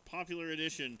malt is popular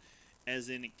edition, as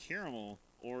in caramel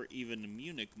or even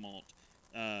Munich malt.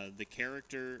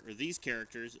 These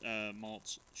characters,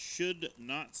 malts, should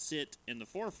not sit in the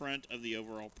forefront of the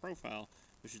overall profile,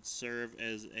 but should serve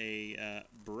as a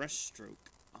brushstroke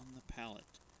on the palate.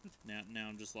 Now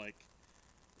I'm just like,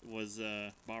 was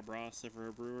Bob Ross ever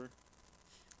a brewer?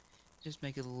 Just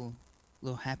make it a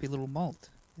little happy little malt.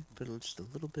 Put just a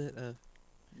little bit of.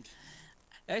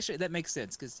 Actually, that makes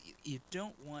sense because you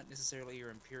don't want necessarily your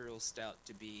imperial stout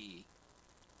to be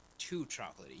too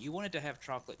chocolatey. You want it to have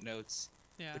chocolate notes,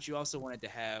 Yeah. but you also want it to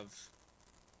have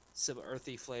some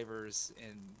earthy flavors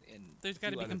and There's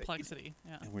got to be complexity.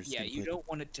 Yeah. And we're just Yeah, gonna you put, don't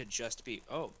want it to just be,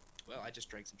 oh, well, I just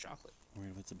drank some chocolate. We're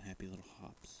gonna put some happy little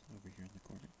hops over here in the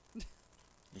corner.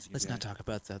 Let's not talk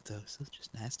about that though. So it's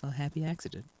just a nice little happy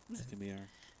accident. This can be our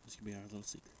little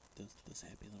secret. Those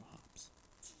happy little hops.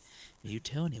 You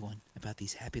tell anyone about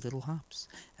these happy little hops,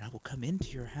 and I will come into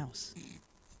your house.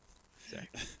 Sorry.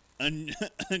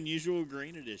 Unusual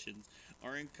grain additions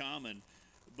are in common,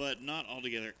 but not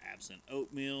altogether absent.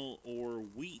 Oatmeal or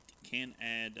wheat can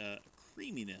add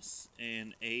creaminess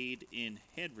and aid in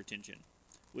head retention,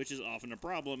 which is often a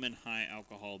problem in high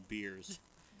alcohol beers.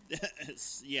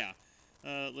 Yeah.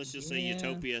 Let's just say Yeah.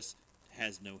 Utopias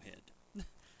has no head.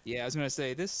 Yeah, I was gonna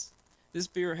say this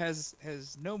beer has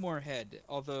no more head,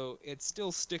 although it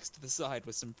still sticks to the side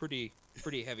with some pretty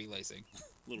heavy lacing.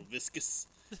 A little viscous.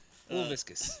 A little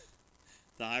viscous.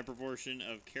 The high proportion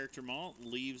of character malt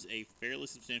leaves a fairly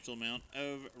substantial amount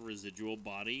of residual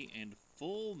body and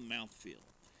full mouthfeel.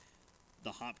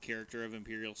 The hop character of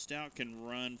Imperial Stout can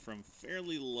run from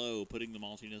fairly low, putting the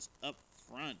maltiness up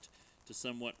front, to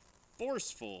somewhat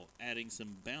forceful, adding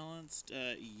some balanced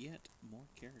yet more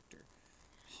character.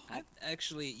 I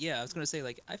was gonna say,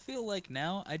 like, I feel like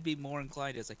now I'd be more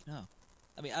inclined as like, no.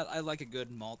 I mean, I like a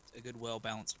good malt, a good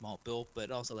well-balanced malt bill,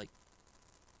 but also like,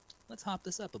 let's hop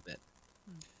this up a bit.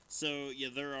 So, yeah,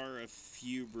 there are a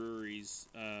few breweries.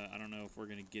 I don't know if we're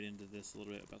going to get into this a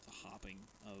little bit about the hopping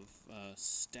of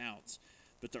stouts,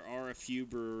 but there are a few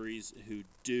breweries who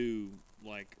do,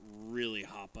 like, really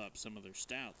hop up some of their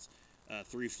stouts.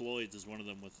 Three Floyds is one of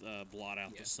them with Blot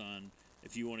Out Yeah. the Sun.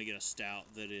 If you want to get a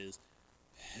stout that is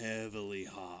heavily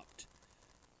hopped,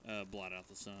 Blot Out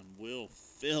the Sun will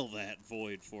fill that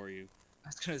void for you. I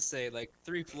was gonna say, like,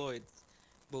 Three Floyds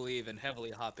believe in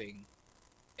heavily hopping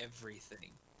everything.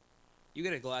 You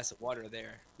get a glass of water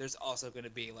there, there's also gonna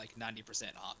be like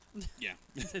 90% hop. Yeah.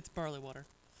 It's barley water.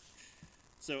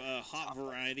 So, hop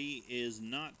variety is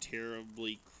not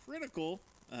terribly critical,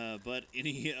 but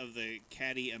any of the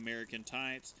catty American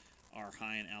types are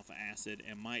high in alpha acid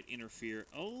and might interfere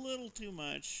a little too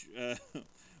much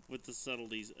with the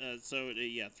subtleties.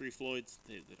 Three Floyds,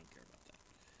 they don't care about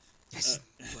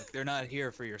that. Look, they're not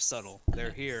here for your subtle.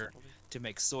 They're here to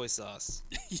make soy sauce.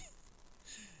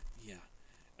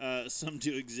 Yeah. Some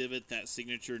do exhibit that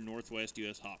signature Northwest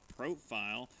U.S. hop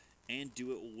profile and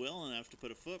do it well enough to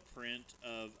put a footprint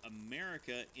of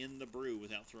America in the brew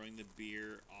without throwing the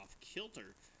beer off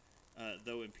kilter.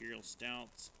 Though Imperial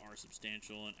Stouts are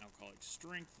substantial in alcoholic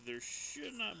strength, there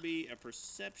should not be a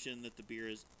perception that the beer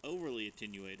is overly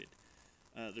attenuated.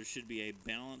 There should be a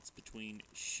balance between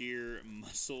sheer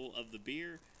muscle of the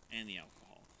beer and the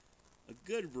alcohol. A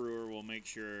good brewer will make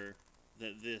sure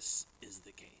that this is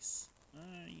the case.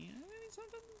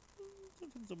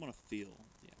 Sometimes I want to feel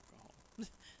the alcohol.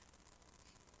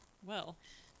 Well,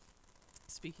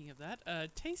 speaking of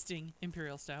that, tasting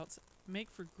imperial stouts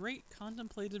make for great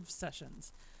contemplative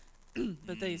sessions,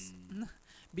 but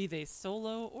be they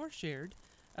solo or shared,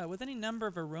 with any number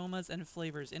of aromas and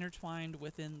flavors intertwined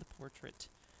within the portrait.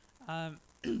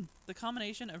 The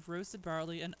combination of roasted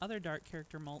barley and other dark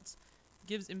character malts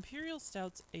gives imperial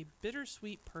stouts a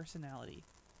bittersweet personality.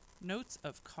 Notes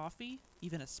of coffee,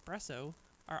 even espresso,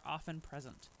 are often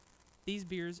present. These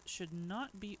beers should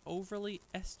not be overly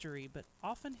estery, but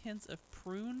often hints of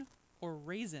prune or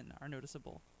raisin are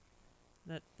noticeable.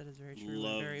 That is very true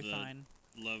and very fine.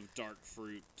 Love dark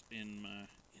fruit in my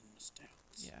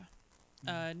stouts.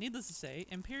 Yeah. Needless to say,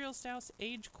 imperial stouts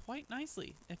age quite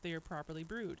nicely if they are properly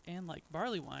brewed, and like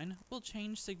barley wine, will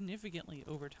change significantly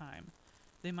over time.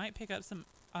 They might pick up some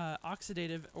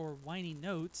oxidative or winey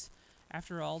notes.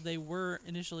 After all, they were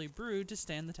initially brewed to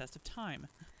stand the test of time.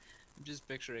 I'm just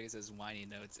picturing it as whiny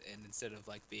notes, and instead of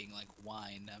like being like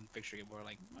wine, I'm picturing it more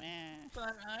like,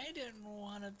 but I didn't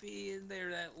want to be in there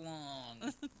that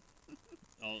long.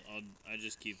 I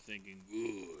just keep thinking,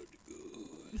 good.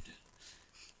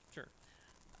 Sure.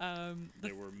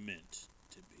 They were meant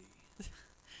to be.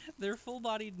 Their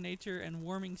full-bodied nature and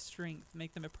warming strength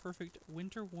make them a perfect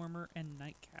winter warmer and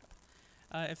nightcap.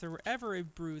 If there were ever a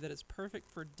brew that is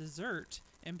perfect for dessert,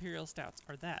 Imperial Stouts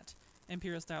are that.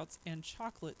 Imperial Stouts and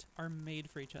chocolate are made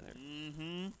for each other.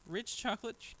 Mm-hmm. Rich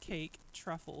chocolate cake,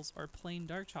 truffles, or plain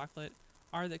dark chocolate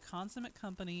are the consummate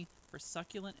company for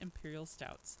succulent Imperial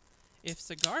Stouts. If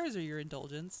cigars are your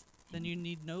indulgence, then you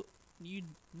need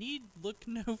look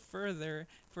no further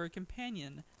for a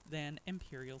companion than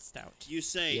Imperial Stout. You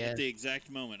say Yeah. at the exact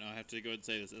moment, I'll have to go ahead and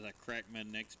say this, as I crack my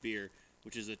next beer,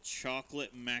 which is a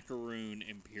chocolate macaroon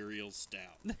Imperial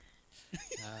Stout.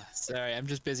 Sorry, I'm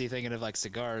just busy thinking of like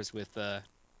cigars with it.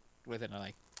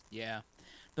 Like, yeah,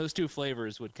 those two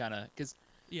flavors would kind of because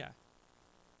Yeah.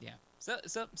 yeah,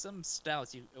 some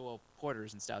stouts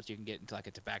porters and stouts you can get into like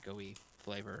a tobacco-y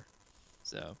flavor.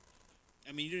 So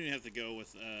I mean, you don't even have to go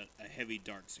with a heavy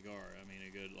dark cigar. I mean,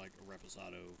 a good, like, a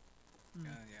Reposado.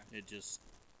 yeah. It just...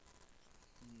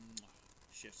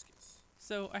 chef's kiss.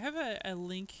 So I have a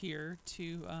link here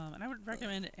to, and I would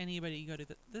recommend anybody go to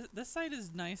this site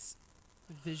is nice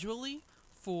visually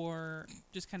for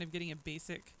just kind of getting a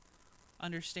basic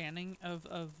understanding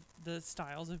of the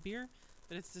styles of beer.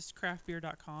 But it's just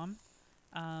craftbeer.com.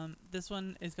 This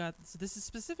one is so this is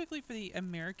specifically for the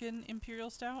American Imperial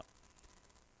Stout.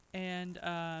 And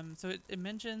so it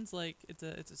mentions like it's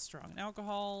a strong in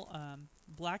alcohol,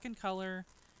 black in color.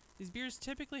 These beers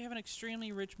typically have an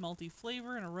extremely rich malty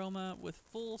flavor and aroma with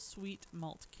full sweet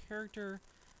malt character.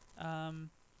 And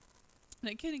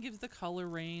it kind of gives the color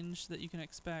range that you can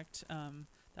expect.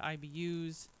 The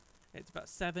IBUs, it's about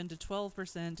 7 to 12%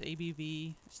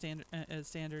 ABV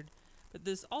standard. But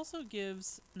this also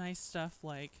gives nice stuff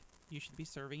like you should be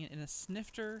serving it in a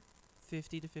snifter,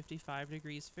 50 to 55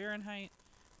 degrees Fahrenheit.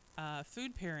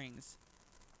 Food pairings,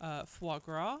 foie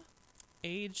gras,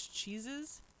 aged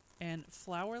cheeses, and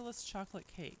flourless chocolate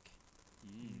cake.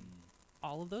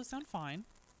 All of those sound fine.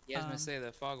 Yeah, I was gonna say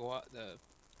the foie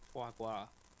gras,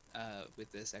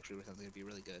 with this actually sounds like it'd be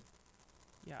really good.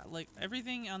 Yeah, like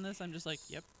everything on this, I'm just like,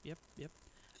 yep.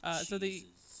 So the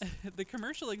the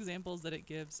commercial examples that it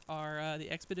gives are the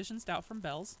Expedition Stout from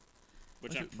Bell's.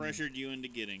 Which I pressured you into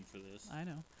getting for this. I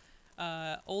know.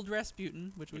 Old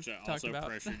Rasputin, which we've I talked also about.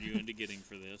 pressured you into getting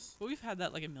for this. Well, we've had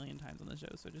that like a million times on the show,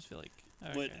 so I just feel like.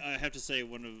 Okay. But I have to say,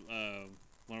 one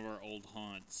of our old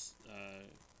haunts,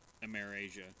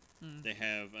 Amerasia, they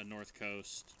have a North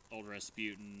Coast Old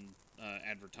Rasputin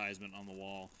advertisement on the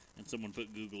wall, and someone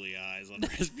put googly eyes on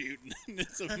Rasputin.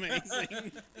 It's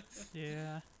amazing.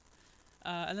 Yeah.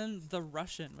 And then the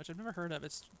Russian, which I've never heard of.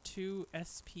 It's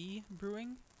 2SP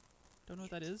Brewing. Don't know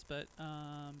what that is, but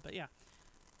yeah.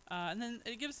 And then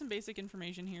it gives some basic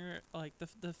information here, like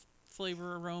the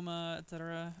flavor, aroma,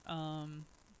 etc.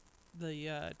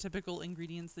 The typical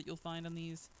ingredients that you'll find on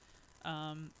these.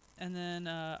 And then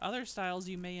other styles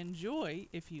you may enjoy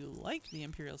if you like the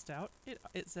Imperial Stout.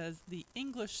 It says the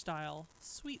English style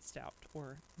sweet stout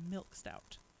or milk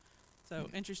stout. So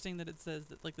interesting that it says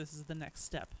that like this is the next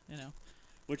step, you know.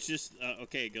 Which just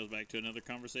it goes back to another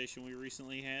conversation we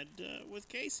recently had with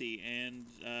Casey, and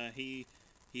he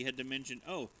had to mention,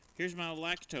 oh, here's my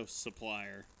lactose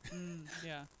supplier.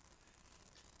 Yeah.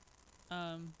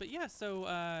 But yeah, so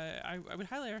I would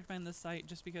highly recommend this site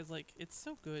just because like it's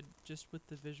so good just with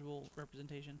the visual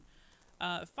representation.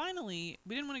 Finally,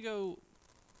 we didn't want to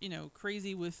go,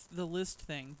 crazy with the list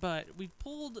thing, but we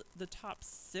pulled the top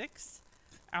 6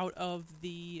 out of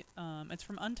the it's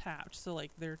from Untapped, so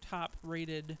like their top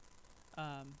rated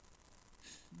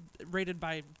rated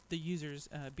by the users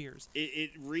beers.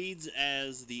 It reads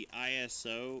as the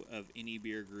ISO of any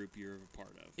beer group you're a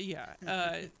part of. Yeah.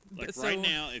 Like so, right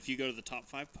now, if you go to the top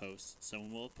 5 posts,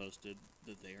 someone will have posted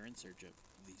that they are in search of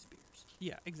these beers.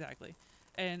 Yeah, exactly.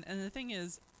 And the thing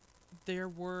is, there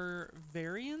were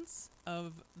variants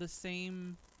of the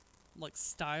same like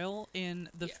style in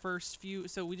the first few,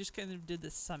 so we just kind of did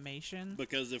this summation.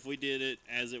 Because if we did it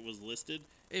as it was listed,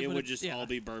 it would would've- just all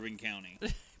be Bourbon County.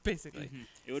 basically.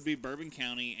 It would be Bourbon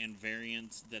County and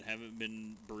variants that haven't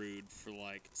been brewed for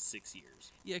like 6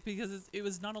 years. Yeah, because it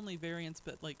was not only variants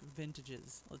but like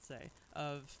vintages, let's say,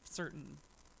 of certain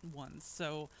ones.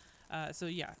 So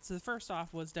yeah. So the first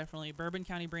off was definitely Bourbon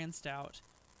County brand stout.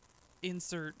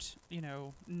 Insert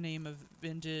name of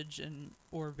vintage and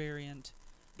or variant.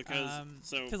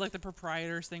 Because like the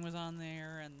proprietors thing was on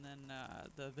there, and then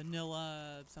the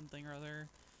vanilla something or other.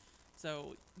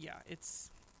 So yeah,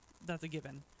 that's a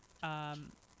given.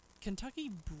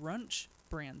 Kentucky Brunch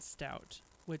brand stout,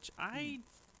 which I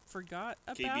forgot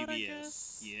about. KBBS. I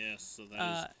guess. Yes, so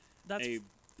That's a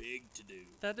big to do.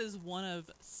 that is one of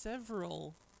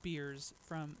several beers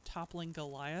from Toppling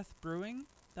Goliath Brewing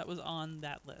that was on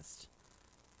that list.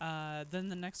 Then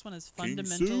the next one is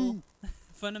Fundamental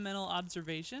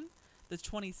Observation, the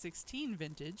 2016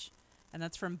 vintage, and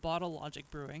that's from Bottle Logic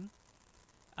Brewing.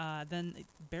 Then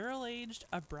Barrel Aged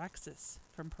Abraxas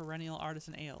from Perennial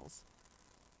Artisan Ales.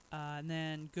 And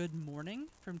then Good Morning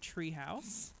from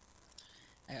Treehouse.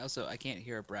 I can't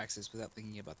hear Abraxas without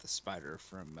thinking about the spider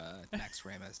from Max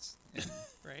Ramus.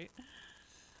 Right.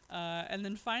 And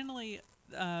then finally,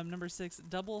 number 6,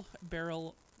 Double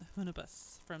Barrel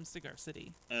Hunibus from Cigar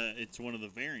City. It's one of the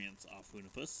variants off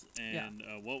Hunipus. And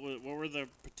what were the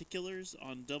particulars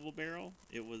on Double Barrel?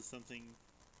 It was something.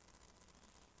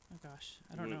 Oh gosh,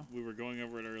 I don't know. We were going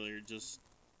over it earlier. Just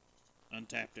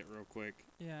untapped it real quick.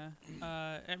 Yeah.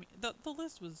 I mean, the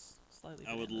list was slightly.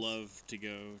 I would bananas. love to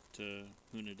go to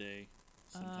Huna Day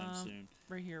sometime soon.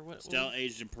 Right here. What? Stout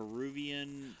aged in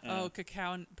Peruvian.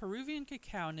 Peruvian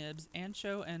cacao nibs,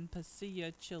 ancho and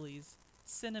pasilla chilies,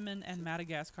 cinnamon and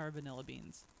Madagascar vanilla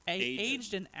beans.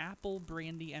 Aged in apple,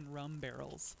 brandy, and rum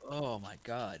barrels. Oh my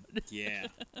god. Yeah.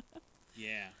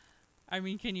 Yeah. I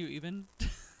mean, can you even?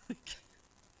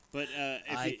 But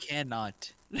I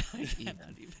cannot.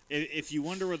 if you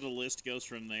wonder where the list goes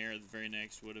from there, the very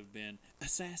next would have been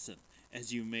Assassin,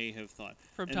 as you may have thought.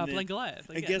 From Toppling Goliath.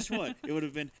 And guess what? It would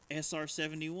have been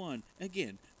SR-71,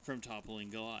 again, from Toppling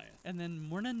Goliath. And then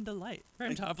Morning Delight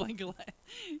from Toppling Goliath.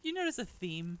 You notice a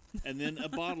theme. And then a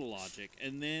Bottle Logic.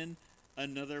 And then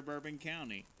another Bourbon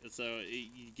County. So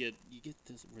you get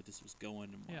this where this was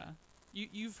going. And yeah.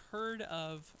 You've heard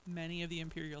of many of the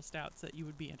Imperial Stouts that you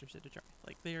would be interested to try.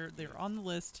 Like, they're on the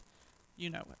list. You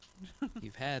know it.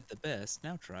 You've had the best.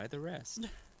 Now try the rest.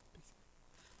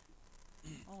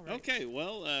 All right. Okay,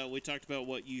 well, we talked about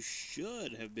what you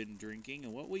should have been drinking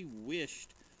and what we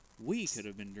wished we could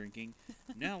have been drinking.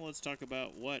 Now let's talk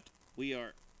about what we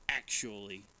are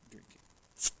actually drinking.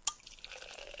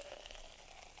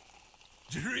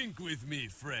 Drink with me,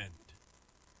 friend.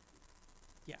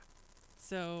 Yeah.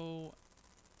 So,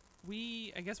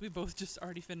 I guess we both just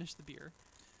already finished the beer.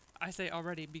 I say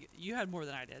already, you had more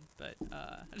than I did, but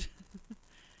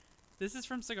this is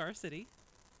from Cigar City,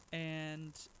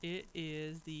 and it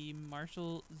is the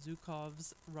Marshal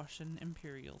Zhukov's Russian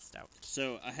Imperial Stout.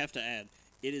 So I have to add,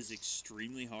 it is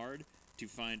extremely hard to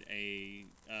find a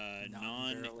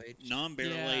non-barrel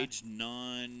aged,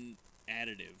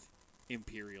 non-additive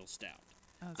Imperial Stout.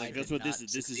 Like that's what this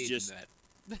is. This is just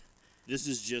this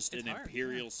is just an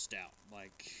Imperial Stout.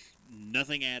 Like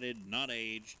nothing added, not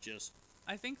aged, just.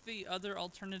 I think the other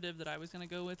alternative that I was going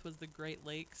to go with was the Great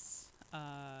Lakes.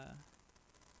 Oh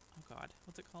God,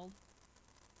 what's it called?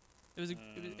 It was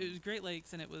Great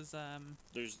Lakes, and it was.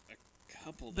 There's a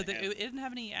couple. But it didn't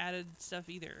have any added stuff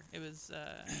either. It was.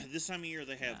 This time of year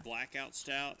they have Blackout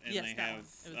Stout, and yes, they have.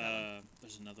 one.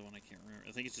 There's another one I can't remember.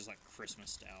 I think it's just like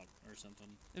Christmas Stout or something.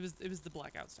 It was the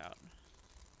Blackout Stout.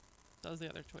 That was the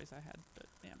other choice I had, but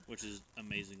yeah. Which is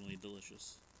amazingly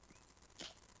delicious.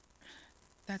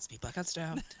 That's me, Blackout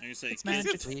Stout. I'm gonna say It's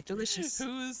magically delicious.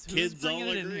 Who's kids bringing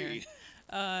all it in agree.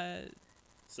 here?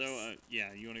 So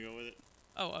yeah, you want to go with it?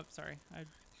 Oh, I'm sorry.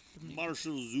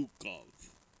 Marshal Zhukov.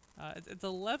 It's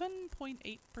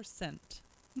 11.8%.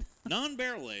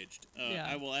 Non-barrel aged. Yeah.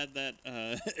 I will add that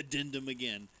addendum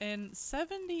again. And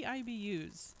 70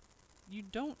 IBUs. You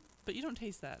don't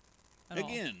taste that at all.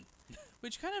 Again.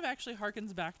 Which kind of actually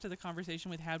harkens back to the conversation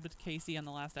we had with Casey on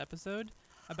the last episode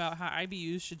about how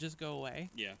IBUs should just go away.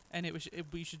 Yeah. And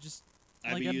we should just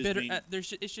IBUs like a bitter. mean,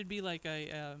 it should be like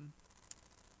a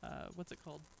what's it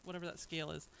called? Whatever that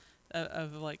scale is.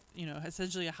 Of like,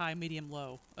 essentially a high, medium,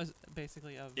 low,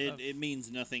 basically of it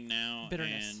means nothing now.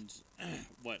 Bitterness. And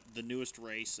what the newest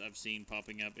race I've seen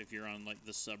popping up, if you're on like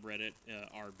the subreddit,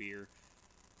 our beer,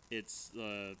 it's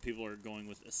people are going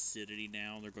with acidity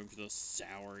now. They're going for those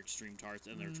sour extreme tarts,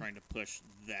 and they're trying to push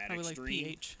that probably extreme.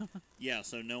 like pH. Yeah,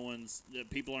 so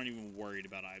people aren't even worried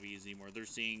about IBUs anymore. They're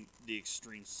seeing the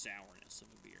extreme sourness of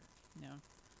a beer. Yeah.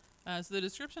 So the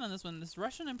description on this one, this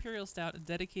Russian Imperial Stout is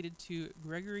dedicated to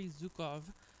Gregory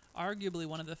Zhukov, arguably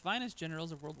one of the finest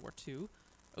generals of World War II.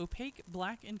 Opaque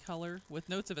black in color, with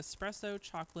notes of espresso,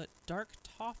 chocolate, dark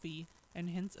toffee, and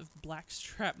hints of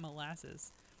blackstrap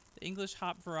molasses. The English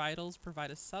hop varietals provide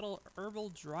a subtle herbal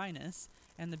dryness,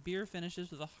 and the beer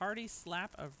finishes with a hearty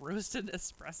slap of roasted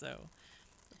espresso.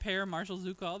 Pair Marshal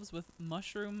Zhukov's with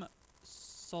mushroom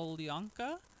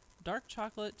solyanka, dark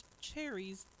chocolate,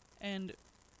 cherries, and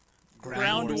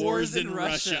Ground Wars in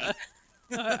Russia.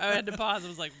 I had to pause. I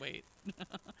was like, wait.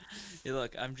 Hey,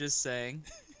 look, I'm just saying,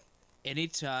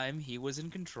 anytime he was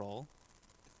in control,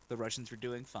 the Russians were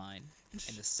doing fine.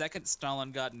 And the second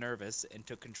Stalin got nervous and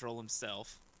took control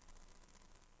himself,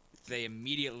 they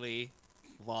immediately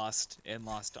lost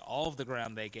all of the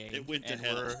ground they gained. It went to and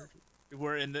hell.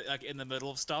 We're in the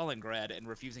middle of Stalingrad and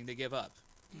refusing to give up.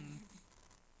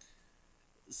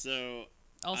 So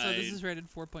Also, this I- is rated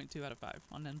 4.2 out of 5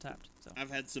 on Untapped. So I've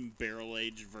had some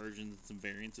barrel-aged versions, some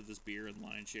variants of this beer in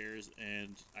Lion Shares,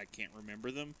 and I can't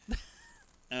remember them.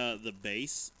 The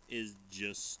base is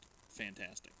just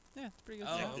fantastic. yeah, it's pretty good.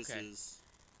 Oh, stuff. This okay.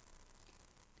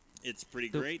 It's pretty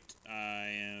The- great. I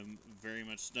am very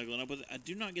much snuggling up with it. I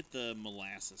do not get the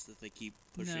molasses that they keep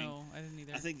pushing. No, I didn't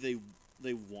either. I think they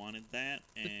wanted that,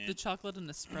 and the chocolate and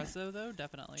espresso though,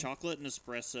 definitely. chocolate and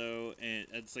espresso, and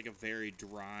it's like a very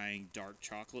dry, dark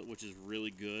chocolate, which is really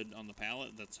good on the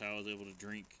palate. That's how I was able to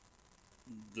drink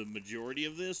the majority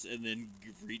of this, and then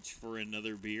reach for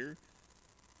another beer.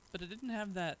 But it didn't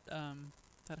have that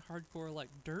that hardcore like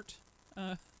dirt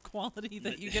quality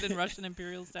that you get in Russian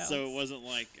Imperial stouts. So it wasn't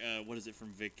like what is it from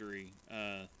Victory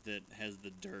that has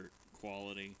the dirt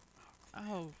quality.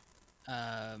 Oh,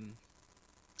 I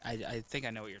think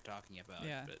I know what you're talking about.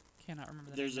 yeah. But Cannot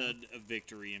remember the There's name a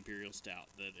Victory Imperial Stout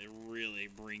that it really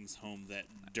brings home that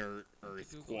dirt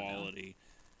earth Google it now. quality.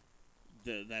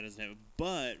 That is how.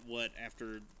 But what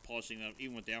after polishing that,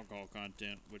 even with the alcohol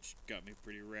content, which got me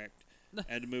pretty wrecked, I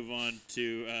had to move on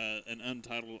to an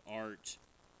Untitled Art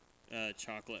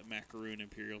chocolate macaroon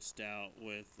Imperial Stout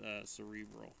with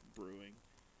Cerebral Brewing.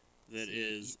 That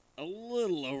See, is a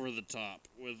little over the top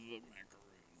with the macaroon.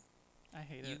 I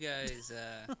hate you it. guys,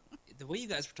 the way you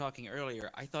guys were talking earlier,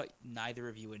 I thought neither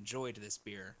of you enjoyed this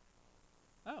beer.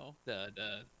 Oh,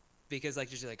 Because like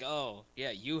just like, oh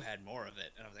yeah, you had more of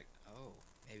it, and I was like, oh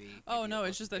maybe. oh maybe no, it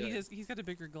it's just that wasn't he's got a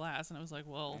bigger glass, and I was like,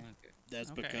 well, good. Okay.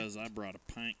 That's Okay. because I brought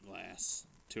a pint glass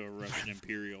to a Russian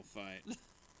Imperial fight.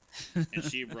 And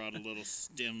she brought a little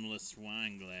stemless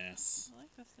wine glass. I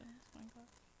like this. My God.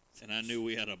 And I knew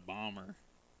we had a bomber.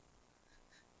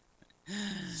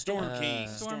 Storm King.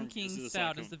 Storm King this is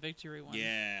Stout like is the victory one.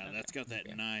 Yeah, Okay. that's got that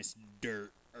Okay. nice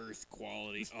dirt earth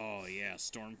quality. Oh yeah,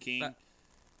 Storm King. But-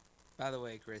 By the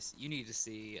way, Chris, you need to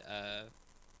see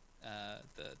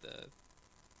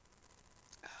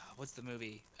what's the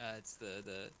movie? It's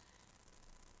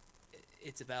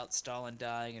it's about Stalin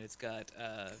dying, and it's got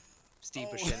Steve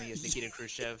Oh, Buscemi as Nikita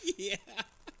Khrushchev. Yeah.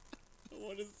 I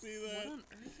want to see What that. on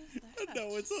earth is that?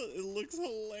 No, it looks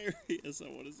hilarious. I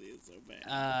want to see it so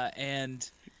bad. And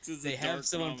It's a they have dark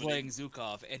someone comedy. playing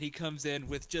Zukov, and he comes in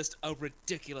with just a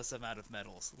ridiculous amount of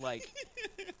medals, like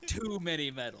too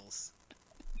many medals.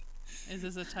 Is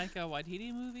this a Taika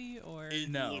Waititi movie or It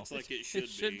No. looks like it should, it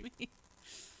should be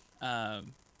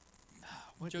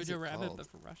What is Jojo it Rabbit, called? but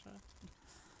for Russia?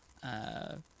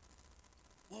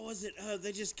 What was it?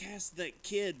 They just cast that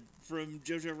kid from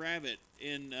Jojo Rabbit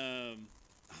in oh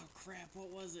crap, what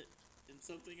was it? In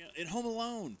something else. In Home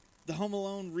Alone. The Home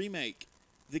Alone remake.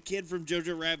 The kid from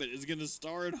Jojo Rabbit is gonna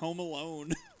star in Home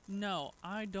Alone. No,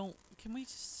 I don't. Can we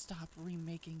just stop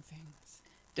remaking things?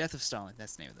 Death of Stalin.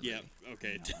 That's the name of the Yeah, movie.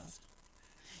 okay.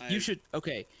 You should.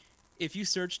 Okay, if you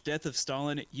search "Death of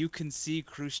Stalin," you can see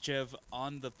Khrushchev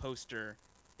on the poster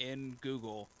in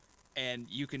Google, and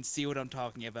you can see what I'm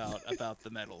talking about the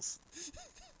medals.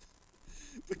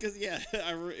 Because yeah,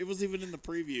 it was even in the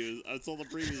previews. I saw the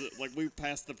previews. Like we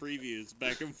passed the previews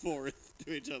back and forth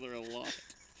to each other a lot.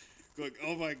 Going,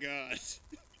 oh my god.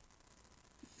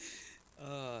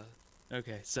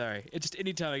 Okay, sorry. It's just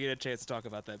anytime I get a chance to talk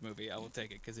about that movie, I will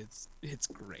take it because it's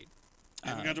great. I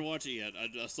haven't got to watch it yet.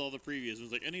 I saw the previews. I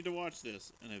was like, I need to watch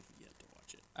this, and I've yet to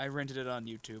watch it. I rented it on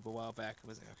YouTube a while back. I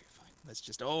was like, okay, fine. Let's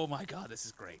just. Oh my god, this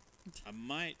is great.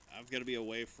 I've got to be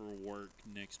away for work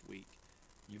next week.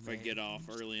 If I get off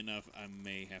early enough, I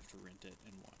may have to rent it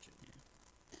and watch it.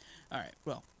 All right.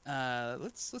 Well,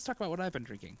 let's talk about what I've been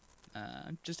drinking.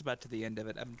 I'm just about to the end of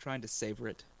it. I'm trying to savor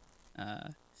it.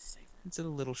 It's a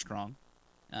little strong,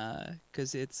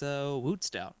 because it's a Woot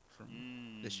Stout from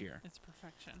this year. It's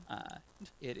perfection.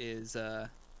 It is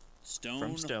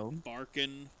Stone Stone.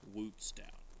 Barkin Woot Stout.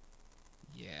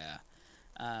 yeah.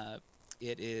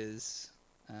 It is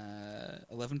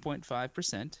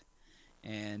 11.5%,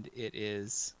 and it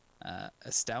is a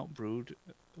stout brewed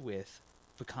with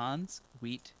pecans,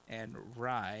 wheat, and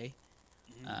rye,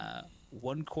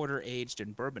 1/4 aged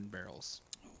in bourbon barrels.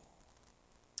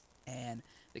 And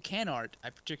the can art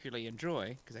I particularly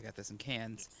enjoy because I got this in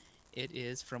cans. It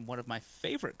is from one of my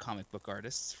favorite comic book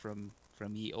artists from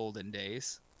ye olden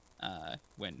days,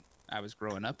 when I was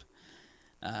growing up,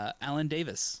 Alan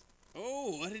Davis.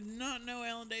 Oh, I did not know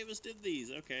Alan Davis did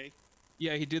these. Okay.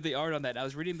 Yeah, he did the art on that. I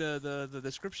was reading the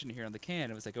description here on the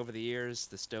can. It was like, over the years,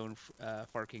 the Stone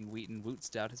Farking Wheaton Woot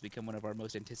Stout has become one of our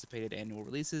most anticipated annual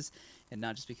releases, and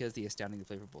not just because the astoundingly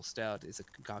flavorful stout is a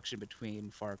concoction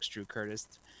between Farks, Drew Curtis,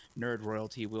 nerd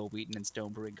royalty Will Wheaton, and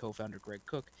Stone Brewing co-founder Greg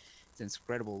Cook. Its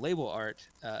incredible label art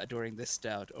adoring this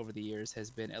stout over the years has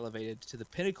been elevated to the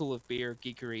pinnacle of beer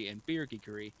geekery and beer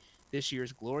geekery. This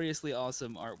year's gloriously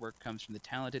awesome artwork comes from the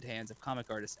talented hands of comic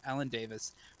artist Alan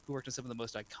Davis, who worked on some of the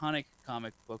most iconic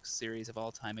comic book series of all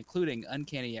time, including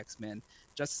Uncanny X-Men,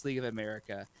 Justice League of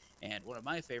America, and one of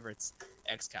my favorites,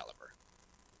 Excalibur.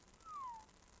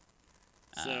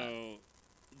 So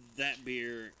that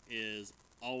beer is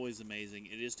always amazing.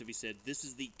 It is to be said, this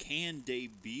is the can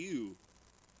debut.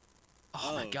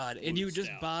 Oh my of god, and Woot you just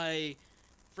Stout. buy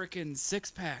freaking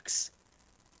 6-packs.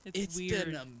 It's weird.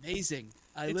 been amazing.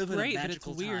 I It's live great, in a but it's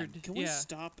magical weird. time. Can we Yeah.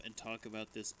 stop and talk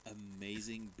about this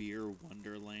amazing beer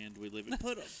wonderland we live in?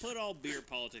 Put all beer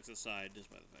politics aside, just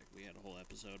by the fact we had a whole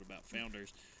episode about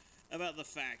founders, about the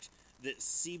fact that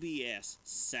CBS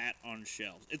sat on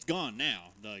shelves. It's gone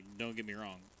now. Like, don't get me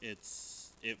wrong. It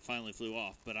finally flew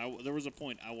off. But there was a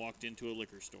point I walked into a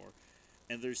liquor store,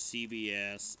 and there's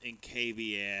CBS and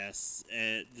KBS,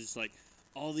 and just like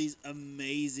all these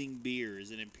amazing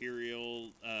beers and Imperial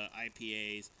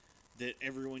IPAs that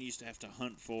everyone used to have to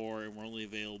hunt for and were only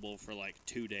available for like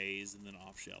 2 days and then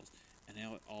off shelves. And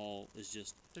now it all is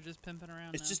just, They're just pimping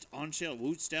around it's now. just on shelf.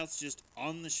 Woot Stout's just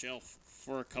on the shelf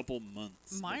for a couple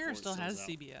months. before Meyer it still has sells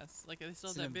out. CBS. Like, they still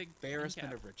It's have an that big embarrassment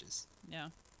end cap. of riches. Yeah.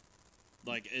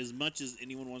 Like, as much as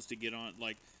anyone wants to get on,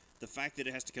 like, the fact that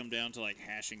it has to come down to like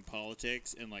hashing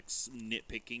politics and like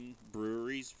nitpicking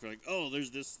breweries for like, oh,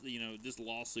 there's this, this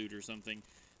lawsuit or something,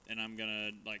 and I'm gonna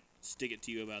like stick it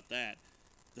to you about that.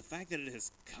 The fact that it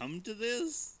has come to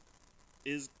this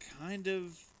is kind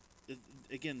of,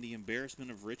 again, the embarrassment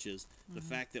of riches. The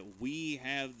fact that we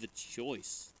have the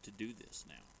choice to do this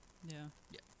now.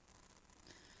 Yeah.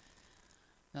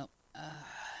 Well,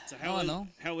 So I don't know.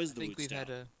 how is I the think Woot we've Stout? had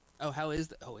a. Oh, how is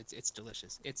the? Oh, it's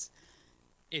delicious.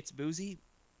 It's boozy.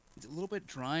 It's a little bit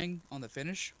drying on the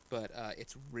finish, but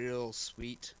it's real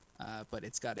sweet. But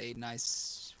it's got a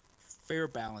nice, fair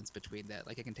balance between that.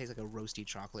 Like, I can taste like a roasty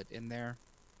chocolate in there,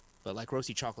 but like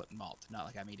roasty chocolate malt, not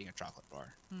like I'm eating a chocolate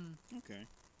bar. Okay.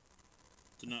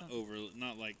 So not sounds-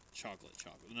 not like chocolate,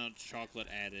 not chocolate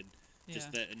added.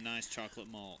 Just Yeah. that nice chocolate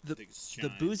malt. The that the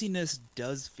shines. booziness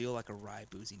does feel like a rye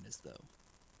booziness though.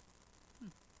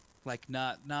 Like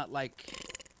not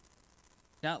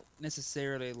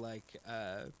necessarily like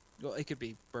well, it could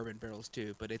be bourbon barrels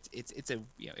too, but it's a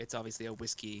it's obviously a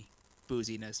whiskey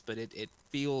booziness, but it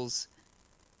feels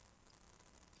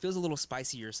a little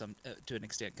spicier to an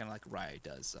extent, kind of like rye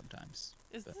does sometimes.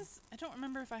 Is But- this? I don't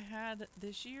remember if I had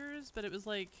this year's, but it was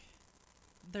like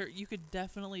there. You could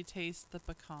definitely taste the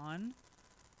pecan.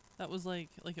 That was like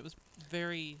it was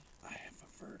very. I have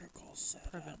a vertical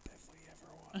setup Prevent. if we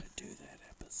ever want to do that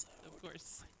episode. Of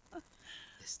course.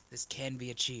 This can be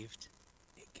achieved.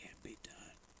 It can be done.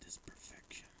 This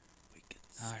perfection. We can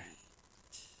All see. right.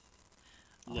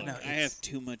 Look, No, I it's- have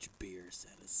too much beer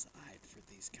set aside for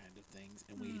these kind of things,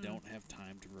 and we don't have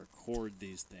time to record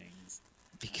these things.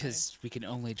 Because we can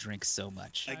only drink so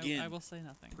much. Again, I will say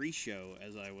nothing. Pre-show,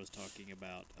 as I was talking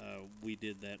about, we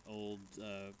did that old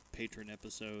patron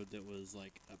episode that was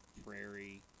like a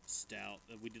prairie stout.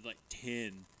 We did like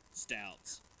 10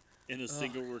 stouts in a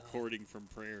single recording from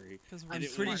Prairie. 'Cause we're I'm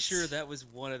it pretty was- sure that was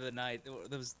one of the night.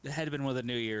 That had been one of the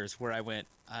New Year's where I went.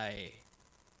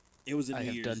 It was a I New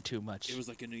have Year's. done too much. It was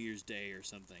like a New Year's Day or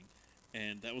something,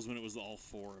 and that was when it was all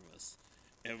four of us,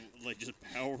 and like just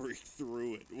powering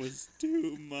through it was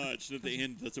too much. And at the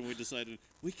end, that's when we decided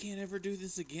we can't ever do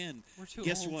this again. We're too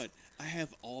Guess old. what? I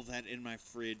have all that in my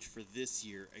fridge for this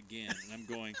year again, and I'm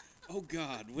going, oh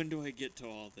God, when do I get to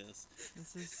all this?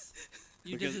 This is.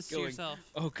 You Because did this to going- yourself.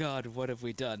 Oh God, what have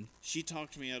we done? She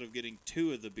talked me out of getting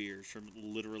 2 of the beers from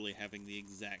literally having the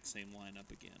exact same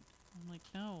lineup again. I'm like,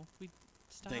 no, we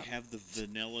stop. They have the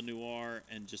vanilla noir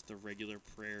and just the regular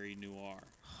prairie noir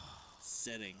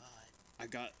setting. I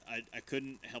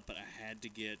couldn't help it. I had to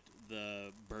get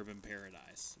the bourbon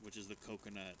paradise, which is the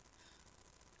coconut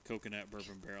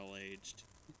bourbon barrel aged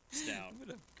stout. I'm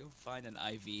gonna go find an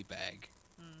IV bag.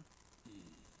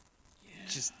 Yeah.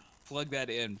 Just plug that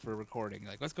in for recording.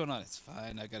 Like, what's going on? It's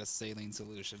fine. I got a saline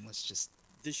solution. Let's just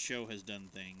This show has done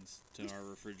things to our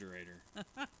refrigerator.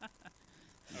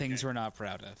 things Okay. we're not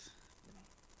proud of.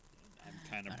 I'm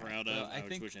kind of All right. proud Well, of. I I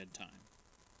think- wish I had time.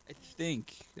 I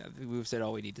think we've said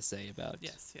all we need to say about.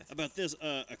 Yes, yes. About this,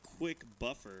 a quick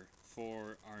buffer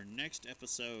for our next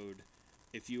episode.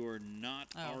 if you are not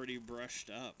Oh. already brushed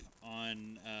up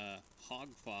on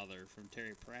Hogfather from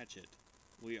Terry Pratchett,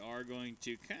 we are going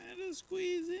to kind of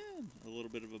squeeze in a little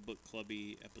bit of a book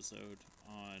clubby episode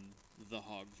on The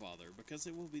Hogfather because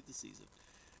it will be the season.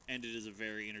 And it is a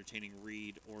very entertaining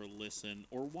read or listen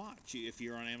or watch. If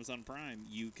you're on Amazon Prime,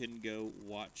 you can go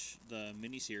watch the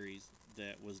miniseries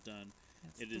that was done.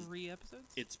 It's It is- 3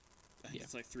 episodes? I think Yeah.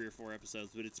 it's like 3 or 4 episodes,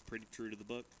 but it's pretty true to the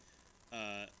book.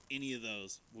 Any of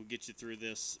those will get you through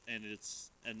this, and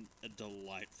it's a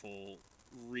delightful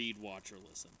read, watch, or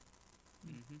listen.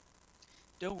 Mm-hmm.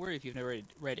 Don't worry if you've never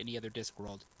read any other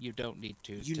Discworld. You don't need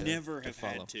to. You to, never to have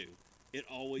follow. had to. It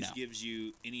always No. gives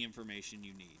you any information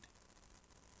you need.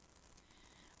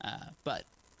 But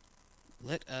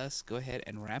let us go ahead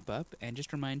and wrap up and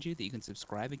just remind you that you can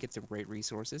subscribe and get some great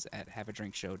resources at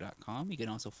haveadrinkshow.com. You can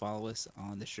also follow us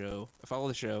on the show. Follow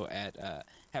the show at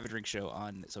Have a Drink Show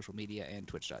on social media and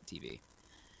twitch.tv.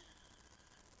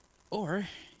 Or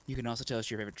you can also tell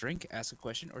us your favorite drink, ask a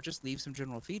question, or just leave some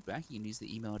general feedback. You can use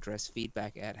the email address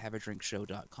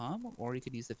feedback@haveadrinkshow.com, or you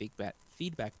can use the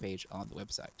feedback page on the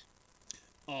website.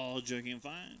 All joking and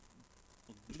fun.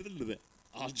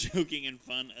 All joking and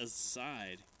fun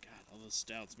aside, God, all those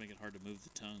stouts make it hard to move the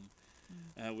tongue.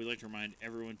 We'd like to remind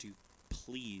everyone to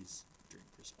please drink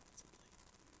responsibly.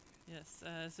 Yes.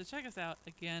 So check us out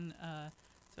again.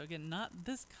 So again, not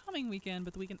this coming weekend,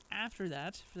 but the weekend after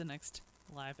that for the next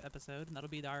live episode, and that'll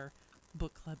be our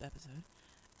book club episode.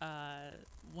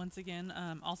 Once again,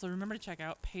 also remember to check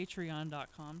out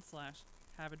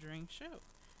patreon.com/haveadrinkshow.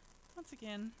 Once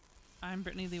again, I'm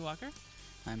Brittany Lee Walker.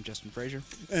 I'm Justin Frazier.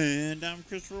 And I'm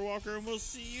Christopher Walker, and we'll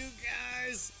see you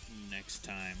guys next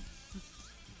time.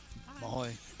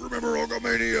 Bye. Remember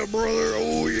Hulkamania, brother?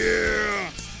 Oh,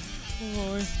 yeah!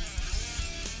 Bye.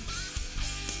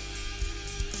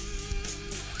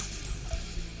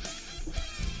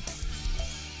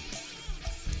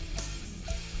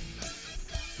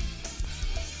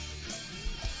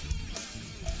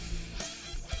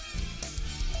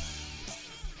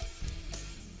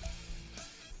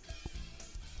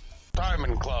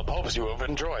 Diamond Club hopes you have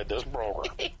enjoyed this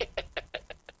program.